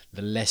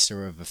 the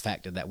lesser of a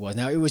factor that was.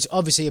 Now, it was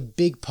obviously a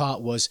big part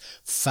was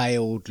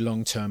failed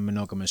long-term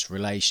monogamous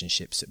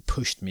relationships that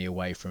pushed me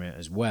away from it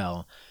as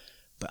well.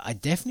 But I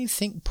definitely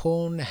think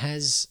porn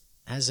has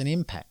an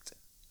impact.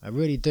 I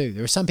really do.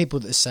 There are some people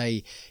that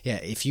say, yeah,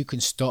 if you can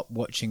stop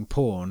watching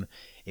porn,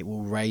 it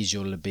will raise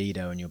your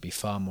libido and you'll be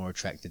far more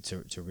attracted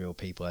to real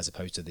people as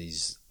opposed to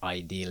these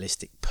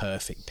idealistic,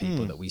 perfect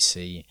people that we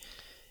see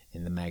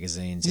in the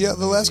magazines. Yeah,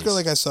 the last girl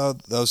like I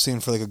was seeing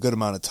for like a good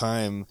amount of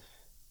time,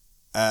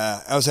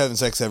 I was having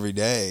sex every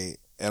day,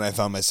 and I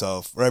found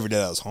myself, or every day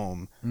that I was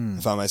home,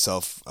 I found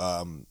myself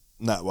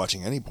not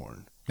watching any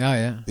porn. Oh,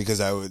 yeah. Because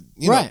I would,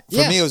 know,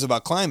 for me it was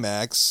about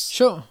climax.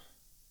 Sure.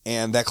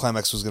 And that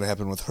climax was going to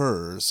happen with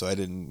her, so I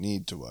didn't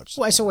need to watch.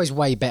 Well, it's always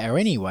way better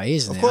anyway,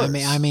 isn't it? Of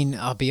course. I mean,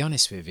 I'll be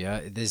honest with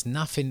you. There's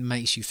nothing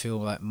makes you feel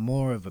like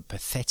more of a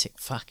pathetic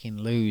fucking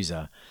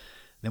loser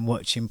than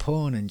watching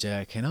porn and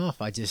jerking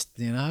off. I just,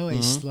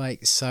 it's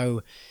like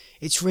so.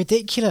 It's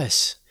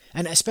ridiculous,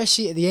 and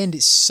especially at the end,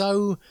 it's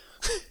so.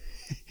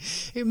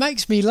 It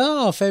makes me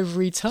laugh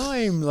every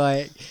time,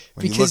 like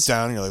when you look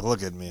down, you're like,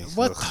 "Look at me!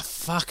 What the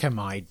fuck am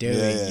I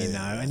doing?"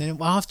 And then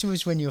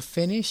afterwards, when you're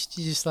finished,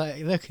 you're just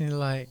like looking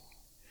like,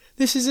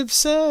 "This is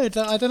absurd."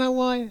 I don't know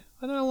why.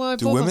 I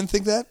Do women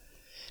think that?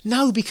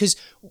 No, because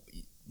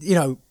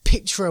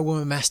picture a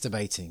woman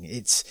masturbating.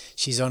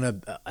 She's on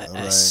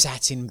a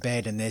satin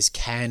bed, and there's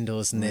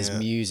candles and there's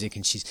music,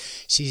 and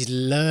she's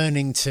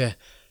learning to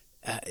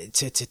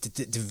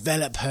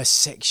develop her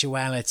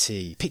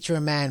sexuality. Picture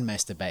a man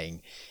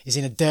masturbating. He's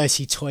in a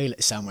dirty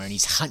toilet somewhere, and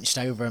he's hunched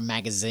over a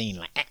magazine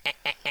like.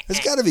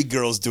 There's got to be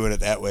girls doing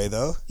it that way,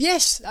 though.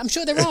 Yes, I'm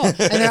sure there are.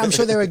 And I'm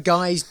sure there are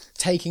guys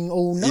taking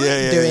all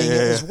night doing it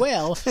as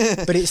well.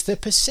 But it's the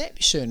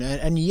perception.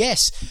 And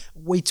yes,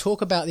 we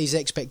talk about these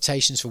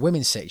expectations for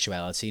women's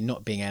sexuality,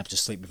 not being able to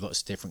sleep with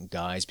lots of different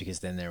guys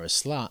because then they're a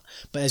slut.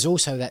 But there's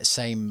also that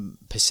same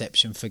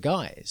perception for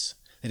guys.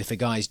 That if a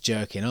guy's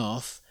jerking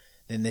off,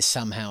 then there's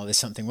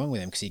something wrong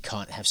with him because he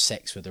can't have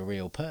sex with a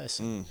real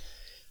person.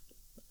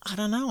 I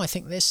don't know. I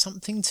think there's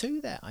something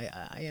to that.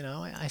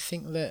 I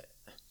think that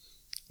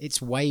it's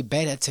way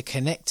better to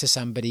connect to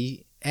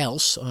somebody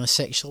else on a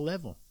sexual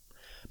level.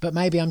 But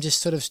maybe I'm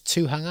just sort of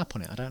too hung up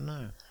on it. I don't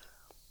know.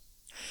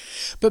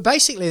 But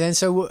basically then,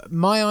 so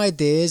my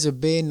ideas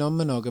of being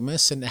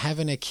non-monogamous and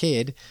having a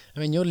kid, I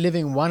mean, you're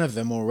living one of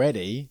them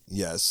already.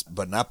 Yes,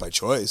 but not by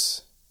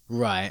choice.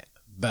 Right,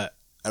 but...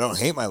 I don't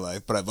hate my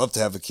life, but I'd love to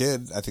have a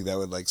kid. I think that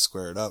would, like,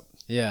 square it up.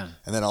 Yeah.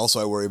 And then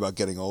also I worry about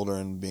getting older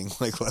and being,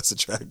 like, less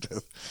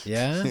attractive.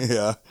 Yeah?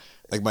 Yeah.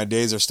 Like, my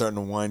days are starting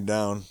to wind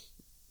down.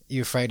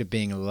 You afraid of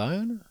being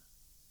alone?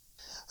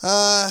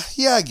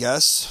 Yeah, I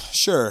guess.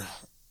 Sure.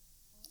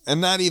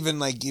 And not even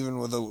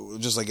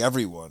with just like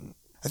everyone.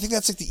 I think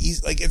that's like the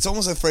easy, like it's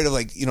almost afraid of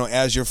like,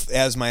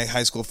 as my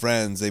high school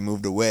friends, they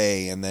moved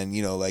away and then,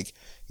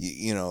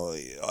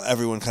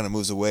 everyone kind of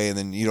moves away and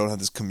then you don't have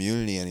this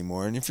community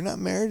anymore. And if you're not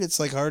married, it's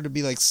like hard to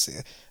be like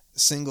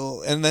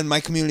single. And then my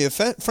community of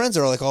friends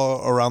are like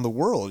all around the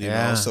world, you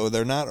know, so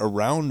they're not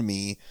around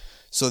me.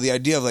 So the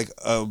idea of like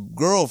a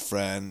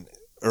girlfriend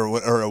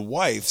or a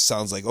wife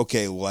sounds like,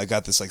 okay, well, I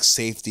got this like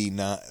safety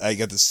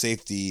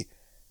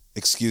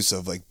excuse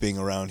of like being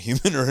around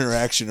human or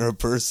interaction or a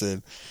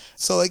person.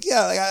 So like,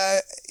 yeah, like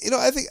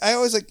I think I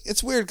always like,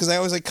 it's weird because I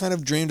always like kind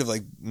of dreamed of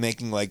like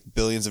making like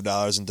billions of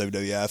dollars in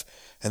WWF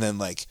and then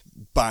like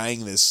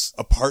buying this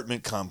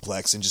apartment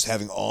complex and just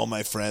having all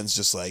my friends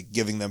just like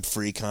giving them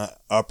free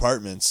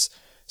apartments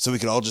so we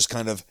could all just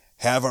kind of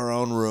have our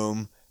own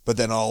room. But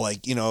then all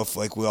like, if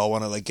like we all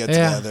want to like get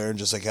together and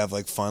just like have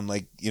like fun,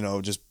 like,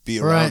 just be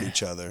around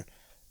each other.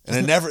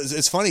 And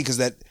it's funny because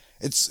that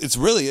it's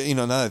really,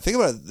 now that I think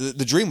about it,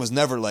 the dream was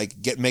never like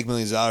make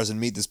millions of dollars and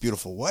meet this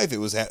beautiful wife. It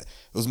was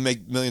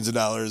make millions of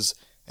dollars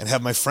and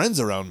have my friends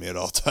around me at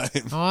all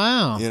times.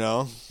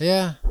 Wow.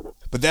 Yeah.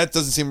 But that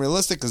doesn't seem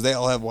realistic because they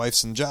all have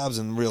wives and jobs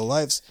and real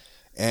lives.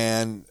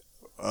 And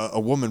a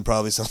woman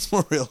probably sounds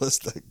more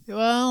realistic.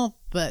 Well,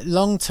 but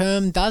long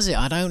term does it?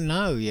 I don't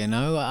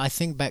know, I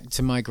think back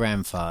to my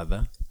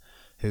grandfather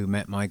who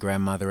met my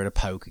grandmother at a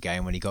poker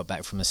game when he got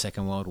back from the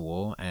Second World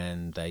War,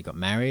 and they got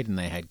married and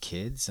they had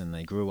kids and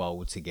they grew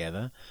old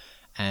together.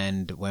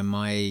 And when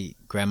my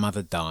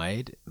grandmother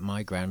died,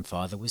 my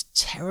grandfather was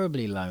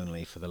terribly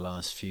lonely for the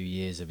last few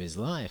years of his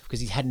life because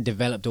he hadn't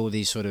developed all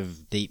these sort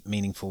of deep,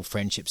 meaningful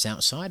friendships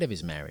outside of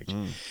his marriage.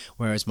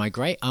 Whereas my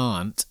great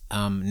aunt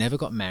never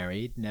got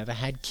married, never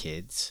had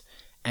kids.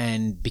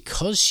 And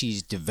because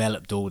she's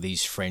developed all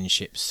these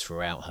friendships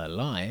throughout her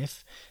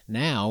life,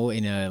 now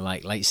in her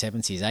like late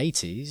 70s,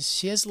 80s,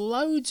 she has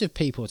loads of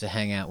people to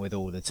hang out with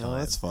all the time. Oh,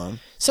 that's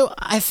fun. So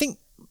I think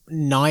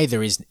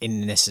neither is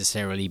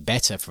necessarily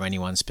better for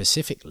anyone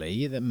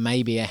specifically, that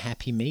maybe a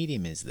happy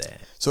medium is there.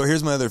 So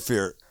here's my other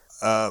fear.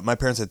 My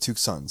parents had 2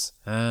 sons.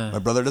 My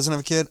brother doesn't have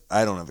a kid.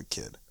 I don't have a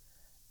kid.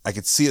 I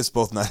could see us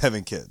both not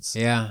having kids.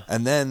 Yeah.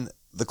 And then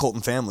the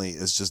Colton family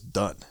is just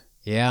done.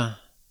 Yeah.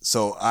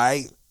 So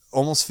I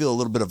almost feel a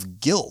little bit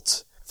of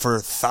guilt. For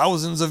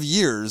thousands of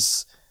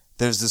years,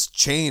 there's this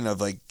chain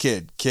of like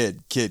kid,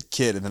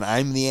 and then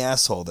I'm the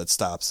asshole that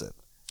stops it.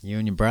 You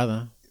and your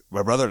brother.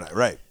 My brother and I,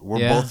 right. We're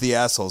both the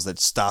assholes that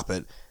stop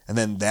it, and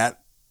then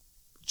that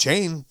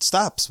chain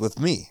stops with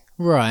me.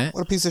 Right.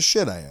 What a piece of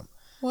shit I am.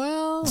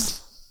 Well,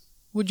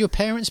 would your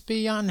parents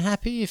be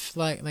unhappy if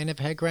like they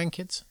never had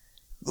grandkids?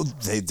 Well,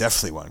 they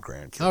definitely want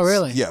grandkids. Oh,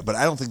 really? Yeah, but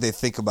I don't think they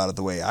think about it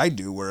the way I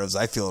do, whereas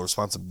I feel a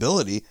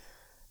responsibility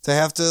to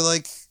have to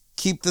like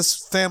keep this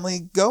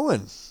family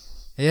going.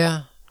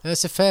 Yeah.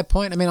 That's a fair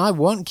point. I mean, I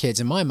want kids,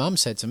 and my mum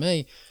said to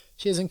me,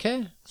 she doesn't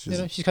care.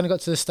 She's kind of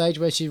got to the stage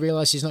where she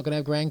realised she's not going to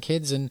have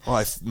grandkids, and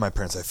my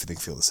parents, I think,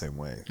 feel the same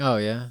way. Oh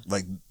yeah,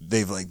 like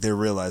they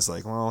realize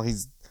like, well,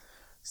 he's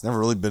never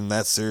really been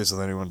that serious with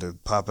anyone to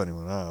pop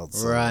anyone out,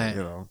 so, right?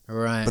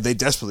 Right. But they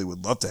desperately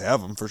would love to have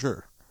them for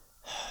sure.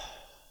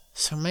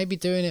 So maybe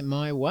doing it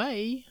my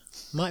way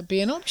might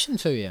be an option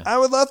for you. I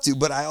would love to,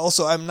 but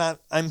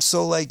I'm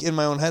so like in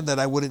my own head that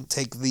I wouldn't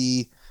take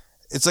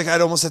it's like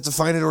I'd almost have to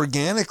find it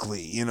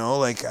organically,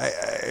 like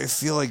I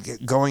feel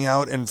like going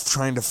out and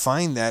trying to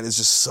find that is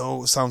just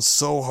sounds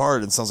so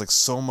hard and sounds like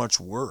so much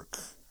work.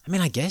 I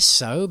mean, I guess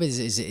so, but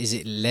is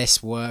it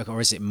less work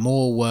or is it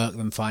more work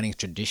than finding a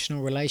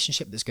traditional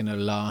relationship that's going to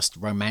last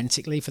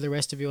romantically for the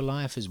rest of your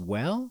life as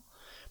well?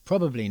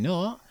 Probably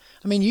not.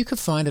 I mean, you could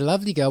find a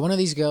lovely girl, one of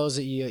these girls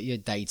that you're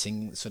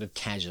dating sort of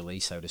casually,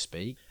 so to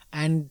speak,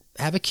 and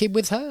have a kid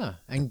with her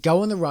and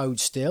go on the road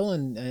still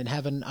and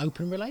have an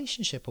open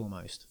relationship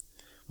almost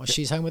while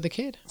she's home with the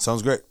kid.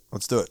 Sounds great.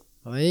 Let's do it.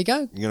 Well, there you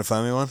go. You gonna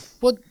find me one?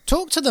 Well,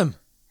 talk to them.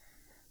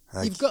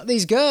 You've got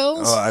these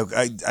girls. Oh,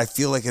 I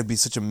feel like it'd be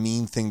such a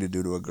mean thing to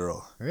do to a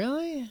girl.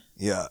 Really?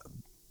 Yeah.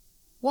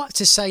 What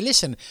to say?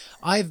 Listen,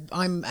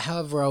 I'm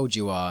however old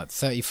you are,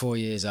 34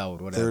 years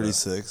old, whatever.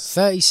 36.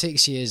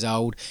 36 years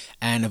old,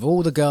 and of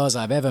all the girls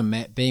I've ever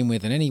met, been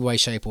with in any way,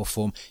 shape, or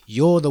form,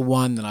 you're the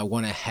one that I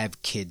want to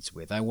have kids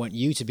with. I want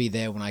you to be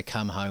there when I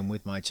come home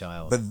with my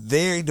child. But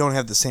they don't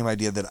have the same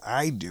idea that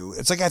I do.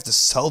 It's like I have to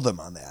sell them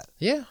on that.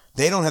 Yeah.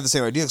 They don't have the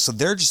same idea, so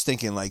they're just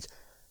thinking like,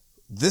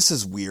 this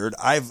is weird.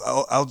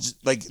 I'll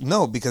just like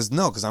because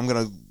I'm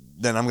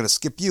gonna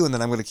skip you, and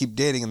then I'm gonna keep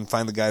dating and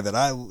find the guy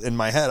that in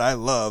my head I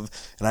love,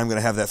 and I'm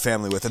gonna have that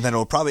family with, and then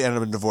it'll probably end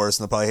up in divorce,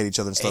 and they'll probably hate each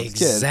other and still have the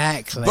kid.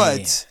 Exactly.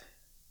 But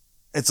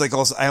it's like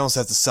I also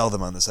have to sell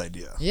them on this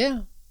idea.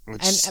 Yeah.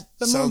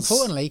 But more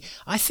importantly,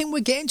 I think we're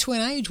getting to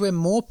an age where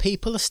more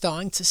people are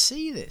starting to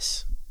see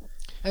this.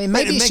 I mean,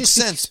 maybe it makes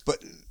sense, but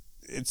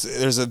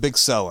there's a big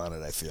sell on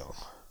it, I feel.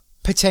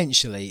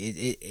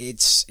 Potentially,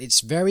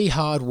 it's very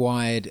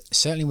hardwired,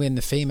 certainly within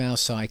the female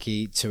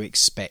psyche, to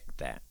expect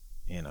that.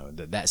 You know,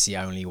 that's the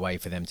only way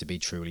for them to be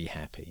truly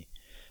happy.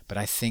 But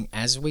I think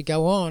as we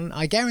go on,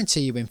 I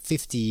guarantee you in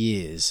 50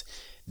 years,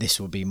 this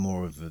will be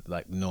more of a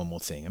like normal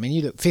thing. I mean,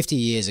 you look 50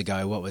 years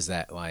ago, what was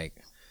that,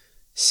 like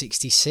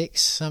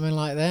 66, something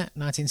like that?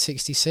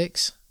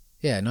 1966?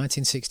 Yeah,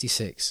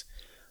 1966.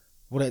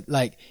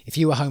 Like, if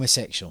you were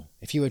homosexual,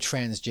 if you were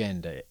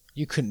transgender,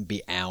 you couldn't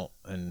be out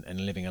and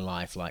living a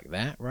life like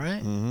that,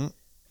 right? Mm-hmm.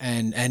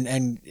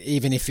 And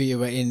even if you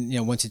were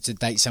wanted to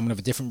date someone of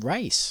a different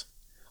race,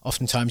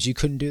 oftentimes you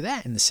couldn't do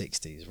that in the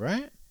 60s,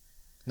 right?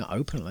 Not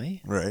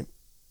openly. Right.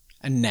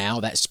 And now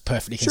that's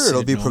perfectly considered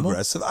considered it'll be normal.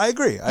 Progressive. I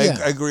agree. I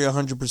agree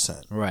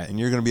 100%. Right. And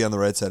you're going to be on the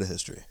right side of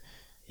history.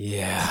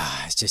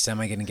 Yeah, it's just, am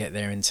I going to get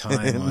there in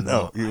time or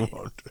no, not? you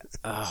won't.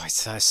 Oh,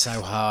 it's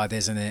so hard,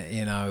 isn't it?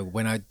 You know,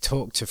 when I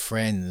talk to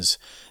friends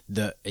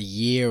that a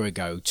year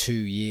ago, 2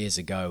 years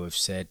ago have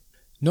said,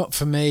 not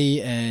for me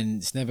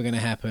and it's never going to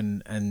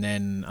happen, and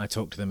then I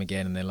talk to them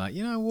again and they're like,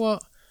 you know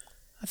what?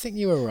 I think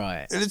you were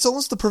right. And it's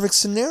almost the perfect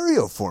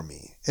scenario for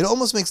me. It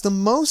almost makes the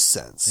most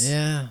sense.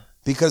 Yeah.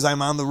 Because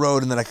I'm on the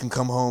road and then I can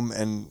come home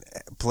and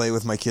play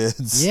with my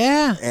kids.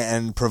 Yeah.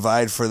 And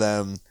provide for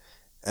them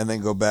and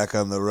then go back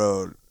on the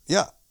road.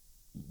 Yeah.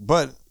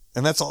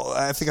 And that's all.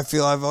 I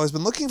feel I've always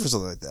been looking for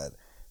something like that.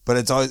 But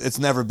it's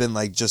never been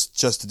like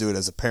just to do it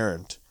as a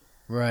parent.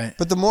 Right.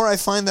 But the more I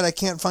find that I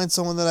can't find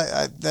someone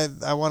that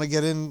I want to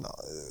get in,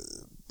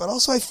 but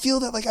also I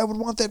feel that like I would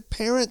want that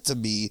parent to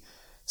be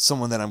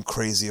someone that I'm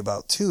crazy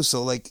about too.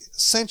 So like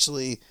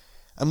essentially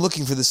I'm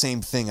looking for the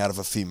same thing out of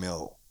a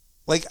female.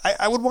 Like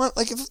I would want,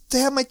 like, if to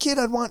have my kid,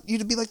 I'd want you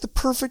to be like the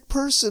perfect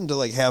person to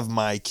like have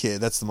my kid.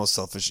 That's the most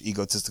selfish,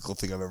 egotistical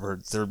thing I've ever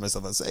heard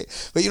myself say.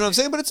 But you know what I'm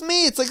saying? But it's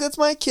me. It's like, that's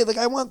my kid. Like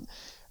I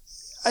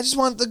just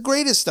want the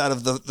greatest out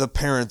of the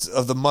parent,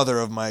 of the mother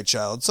of my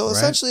child. So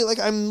essentially, like,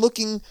 I'm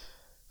looking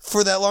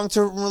for that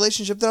long-term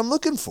relationship that I'm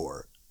looking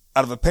for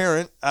out of a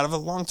parent, out of a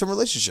long-term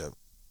relationship.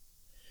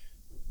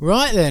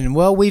 Right then,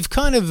 well, we've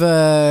kind of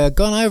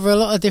gone over a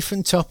lot of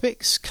different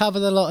topics,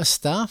 covered a lot of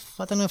stuff.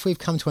 I don't know if we've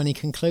come to any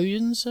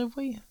conclusions, have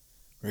we?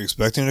 Are you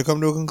expecting to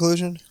come to a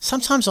conclusion?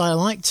 Sometimes I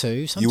like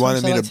to.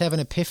 Sometimes I like to have an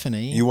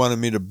epiphany. You wanted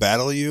me to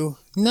battle you?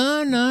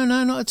 No,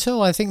 not at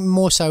all. I think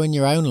more so in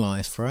your own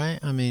life, right?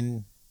 I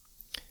mean,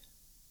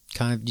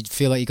 kind of, you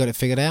feel like you got it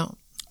figured out?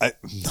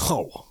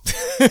 No.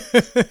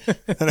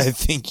 And I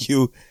think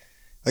you...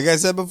 Like I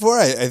said before,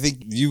 I think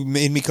you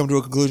made me come to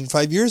a conclusion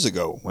 5 years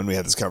ago when we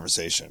had this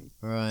conversation.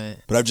 Right.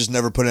 But I've just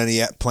never put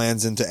any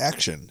plans into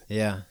action.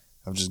 Yeah.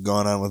 I've just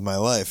gone on with my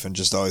life and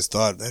just always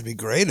thought that'd be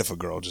great if a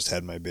girl just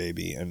had my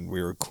baby and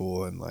we were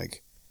cool and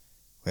like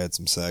we had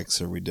some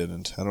sex or we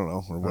didn't. I don't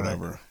know, or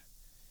whatever. Right.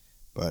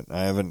 But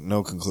I haven't,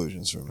 no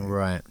conclusions from me.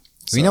 Right.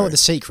 Well, you know what The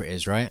Secret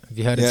is, right? Have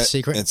you heard of The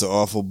Secret? It's an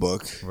awful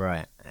book.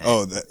 Right.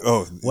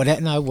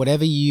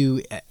 Whatever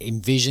you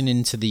envision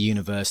into the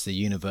universe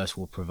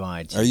will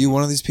provide. Are you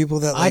one of these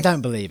people that like... I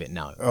don't believe it,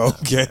 no.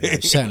 Okay. No,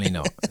 certainly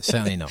not.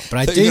 Certainly not. But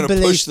I do do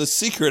believe... push The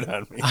Secret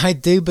on me. I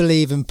do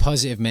believe in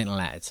positive mental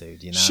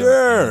attitude, you know?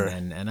 Sure.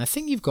 And I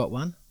think you've got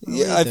one.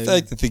 Yeah, I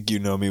like to think you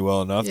know me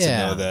well enough to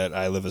know that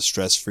I live a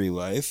stress-free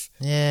life.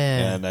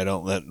 Yeah. And I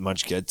don't let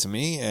much get to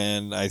me,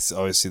 and I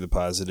always see the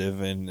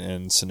positive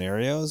in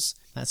scenarios.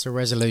 That's a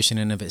resolution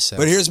in of itself.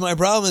 But here's my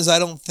problem is I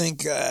don't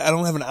think, I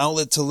don't have an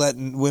outlet to let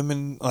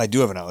women, well, I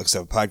do have an outlet because I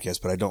have a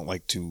podcast, but I don't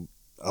like to,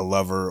 a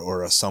lover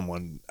or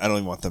someone, I don't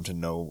even want them to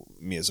know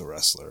me as a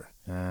wrestler.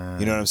 You know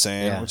what I'm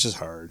saying? Yeah. Which is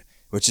hard.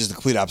 Which is the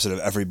complete opposite of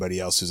everybody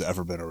else who's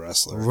ever been a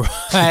wrestler.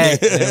 Right.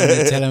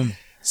 Tell them.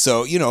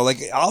 So, you know, like,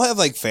 I'll have,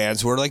 like,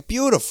 fans who are, like,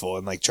 beautiful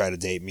and, like, try to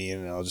date me,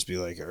 and I'll just be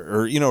like,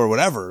 or you know, or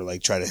whatever,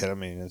 like, try to hit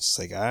them, and it's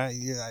like,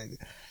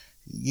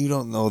 you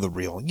don't know the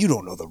real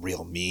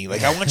me.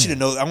 Like, I want you to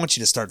know, I want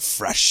you to start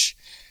fresh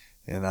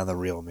and on the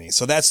real me.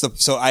 So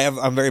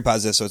I'm very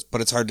positive,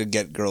 but it's hard to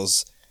get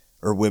girls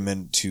or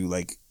women to,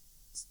 like,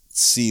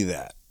 see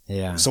that.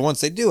 Yeah. So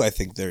once they do, I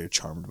think they're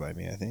charmed by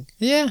me, I think.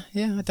 Yeah,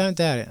 I don't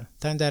doubt it.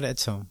 Don't doubt it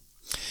at all.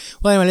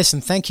 Well, anyway, listen,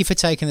 thank you for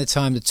taking the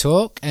time to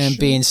talk and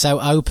being so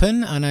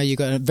open. I know you've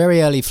got a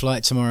very early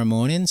flight tomorrow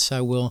morning,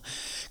 so we'll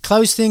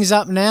close things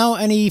up now.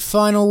 Any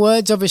final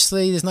words?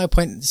 Obviously, there's no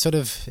point sort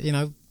of,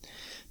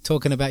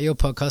 talking about your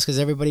podcast because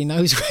everybody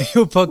knows where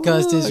your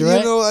podcast is,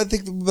 right? I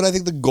think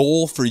the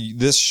goal for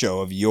this show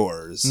of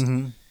yours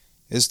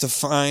is to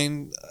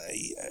find,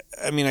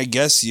 I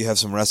guess you have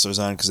some wrestlers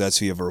on because that's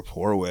who you have a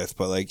rapport with,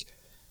 but like,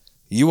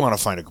 you want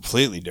to find a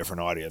completely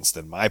different audience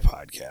than my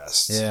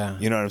podcast. Yeah.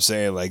 You know what I'm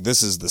saying? Like,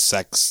 this is the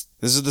sex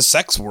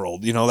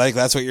world, like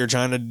that's what you're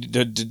trying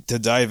to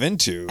dive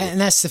into. And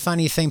that's the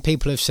funny thing.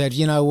 People have said,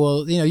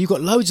 you've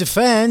got loads of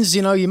fans,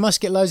 you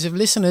must get loads of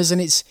listeners.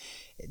 And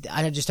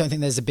I just don't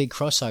think there's a big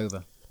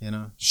crossover,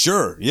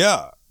 Sure.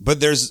 Yeah. But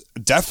there's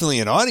definitely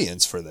an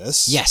audience for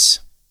this.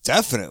 Yes.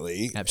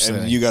 Definitely.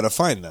 Absolutely. And you got to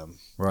find them.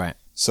 Right.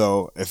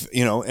 So if,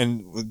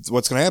 and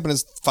what's going to happen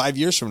is 5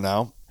 years from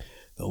now,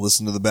 they'll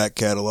listen to the back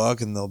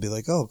catalog and they'll be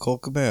like, oh,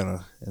 Colt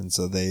Cabana. And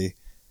so they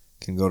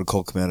can go to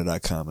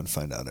coltcabana.com and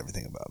find out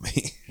everything about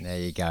me. There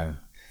you go.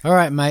 All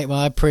right, mate. Well,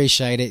 I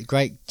appreciate it.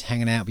 Great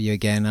hanging out with you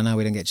again. I know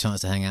we don't get a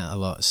chance to hang out a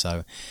lot,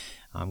 so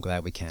I'm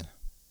glad we can.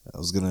 I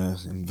was going to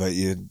invite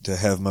you to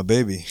have my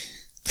baby.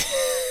 I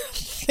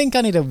think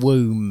I need a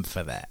womb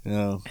for that.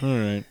 Oh, all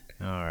right.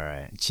 All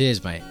right.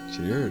 Cheers, mate.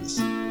 Cheers.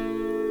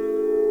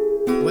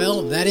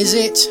 Well, that is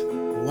it.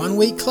 1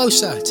 week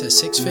closer to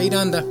 6 feet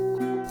under.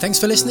 Thanks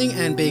for listening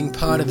and being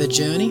part of the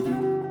journey.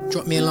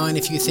 Drop me a line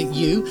if you think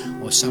you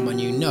or someone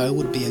you know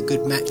would be a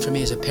good match for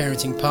me as a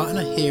parenting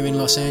partner here in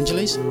Los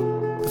Angeles.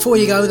 Before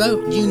you go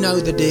though, you know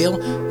the deal.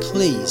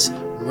 Please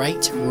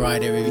rate,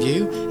 write a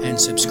review and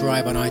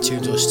subscribe on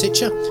iTunes or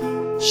Stitcher.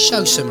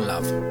 Show some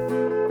love.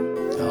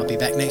 I'll be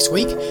back next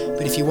week,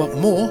 but if you want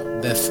more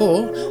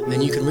before,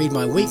 then you can read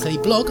my weekly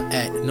blog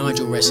at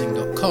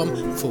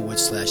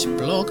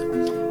nigelwrestling.com/blog,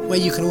 where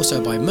you can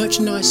also buy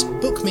merchandise,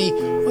 book me,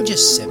 or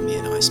just send me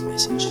a nice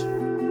message.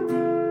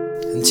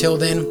 Until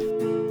then,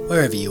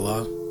 wherever you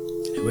are,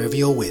 and whoever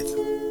you're with,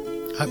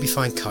 hope you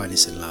find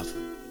kindness and love.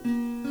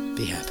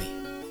 Be happy.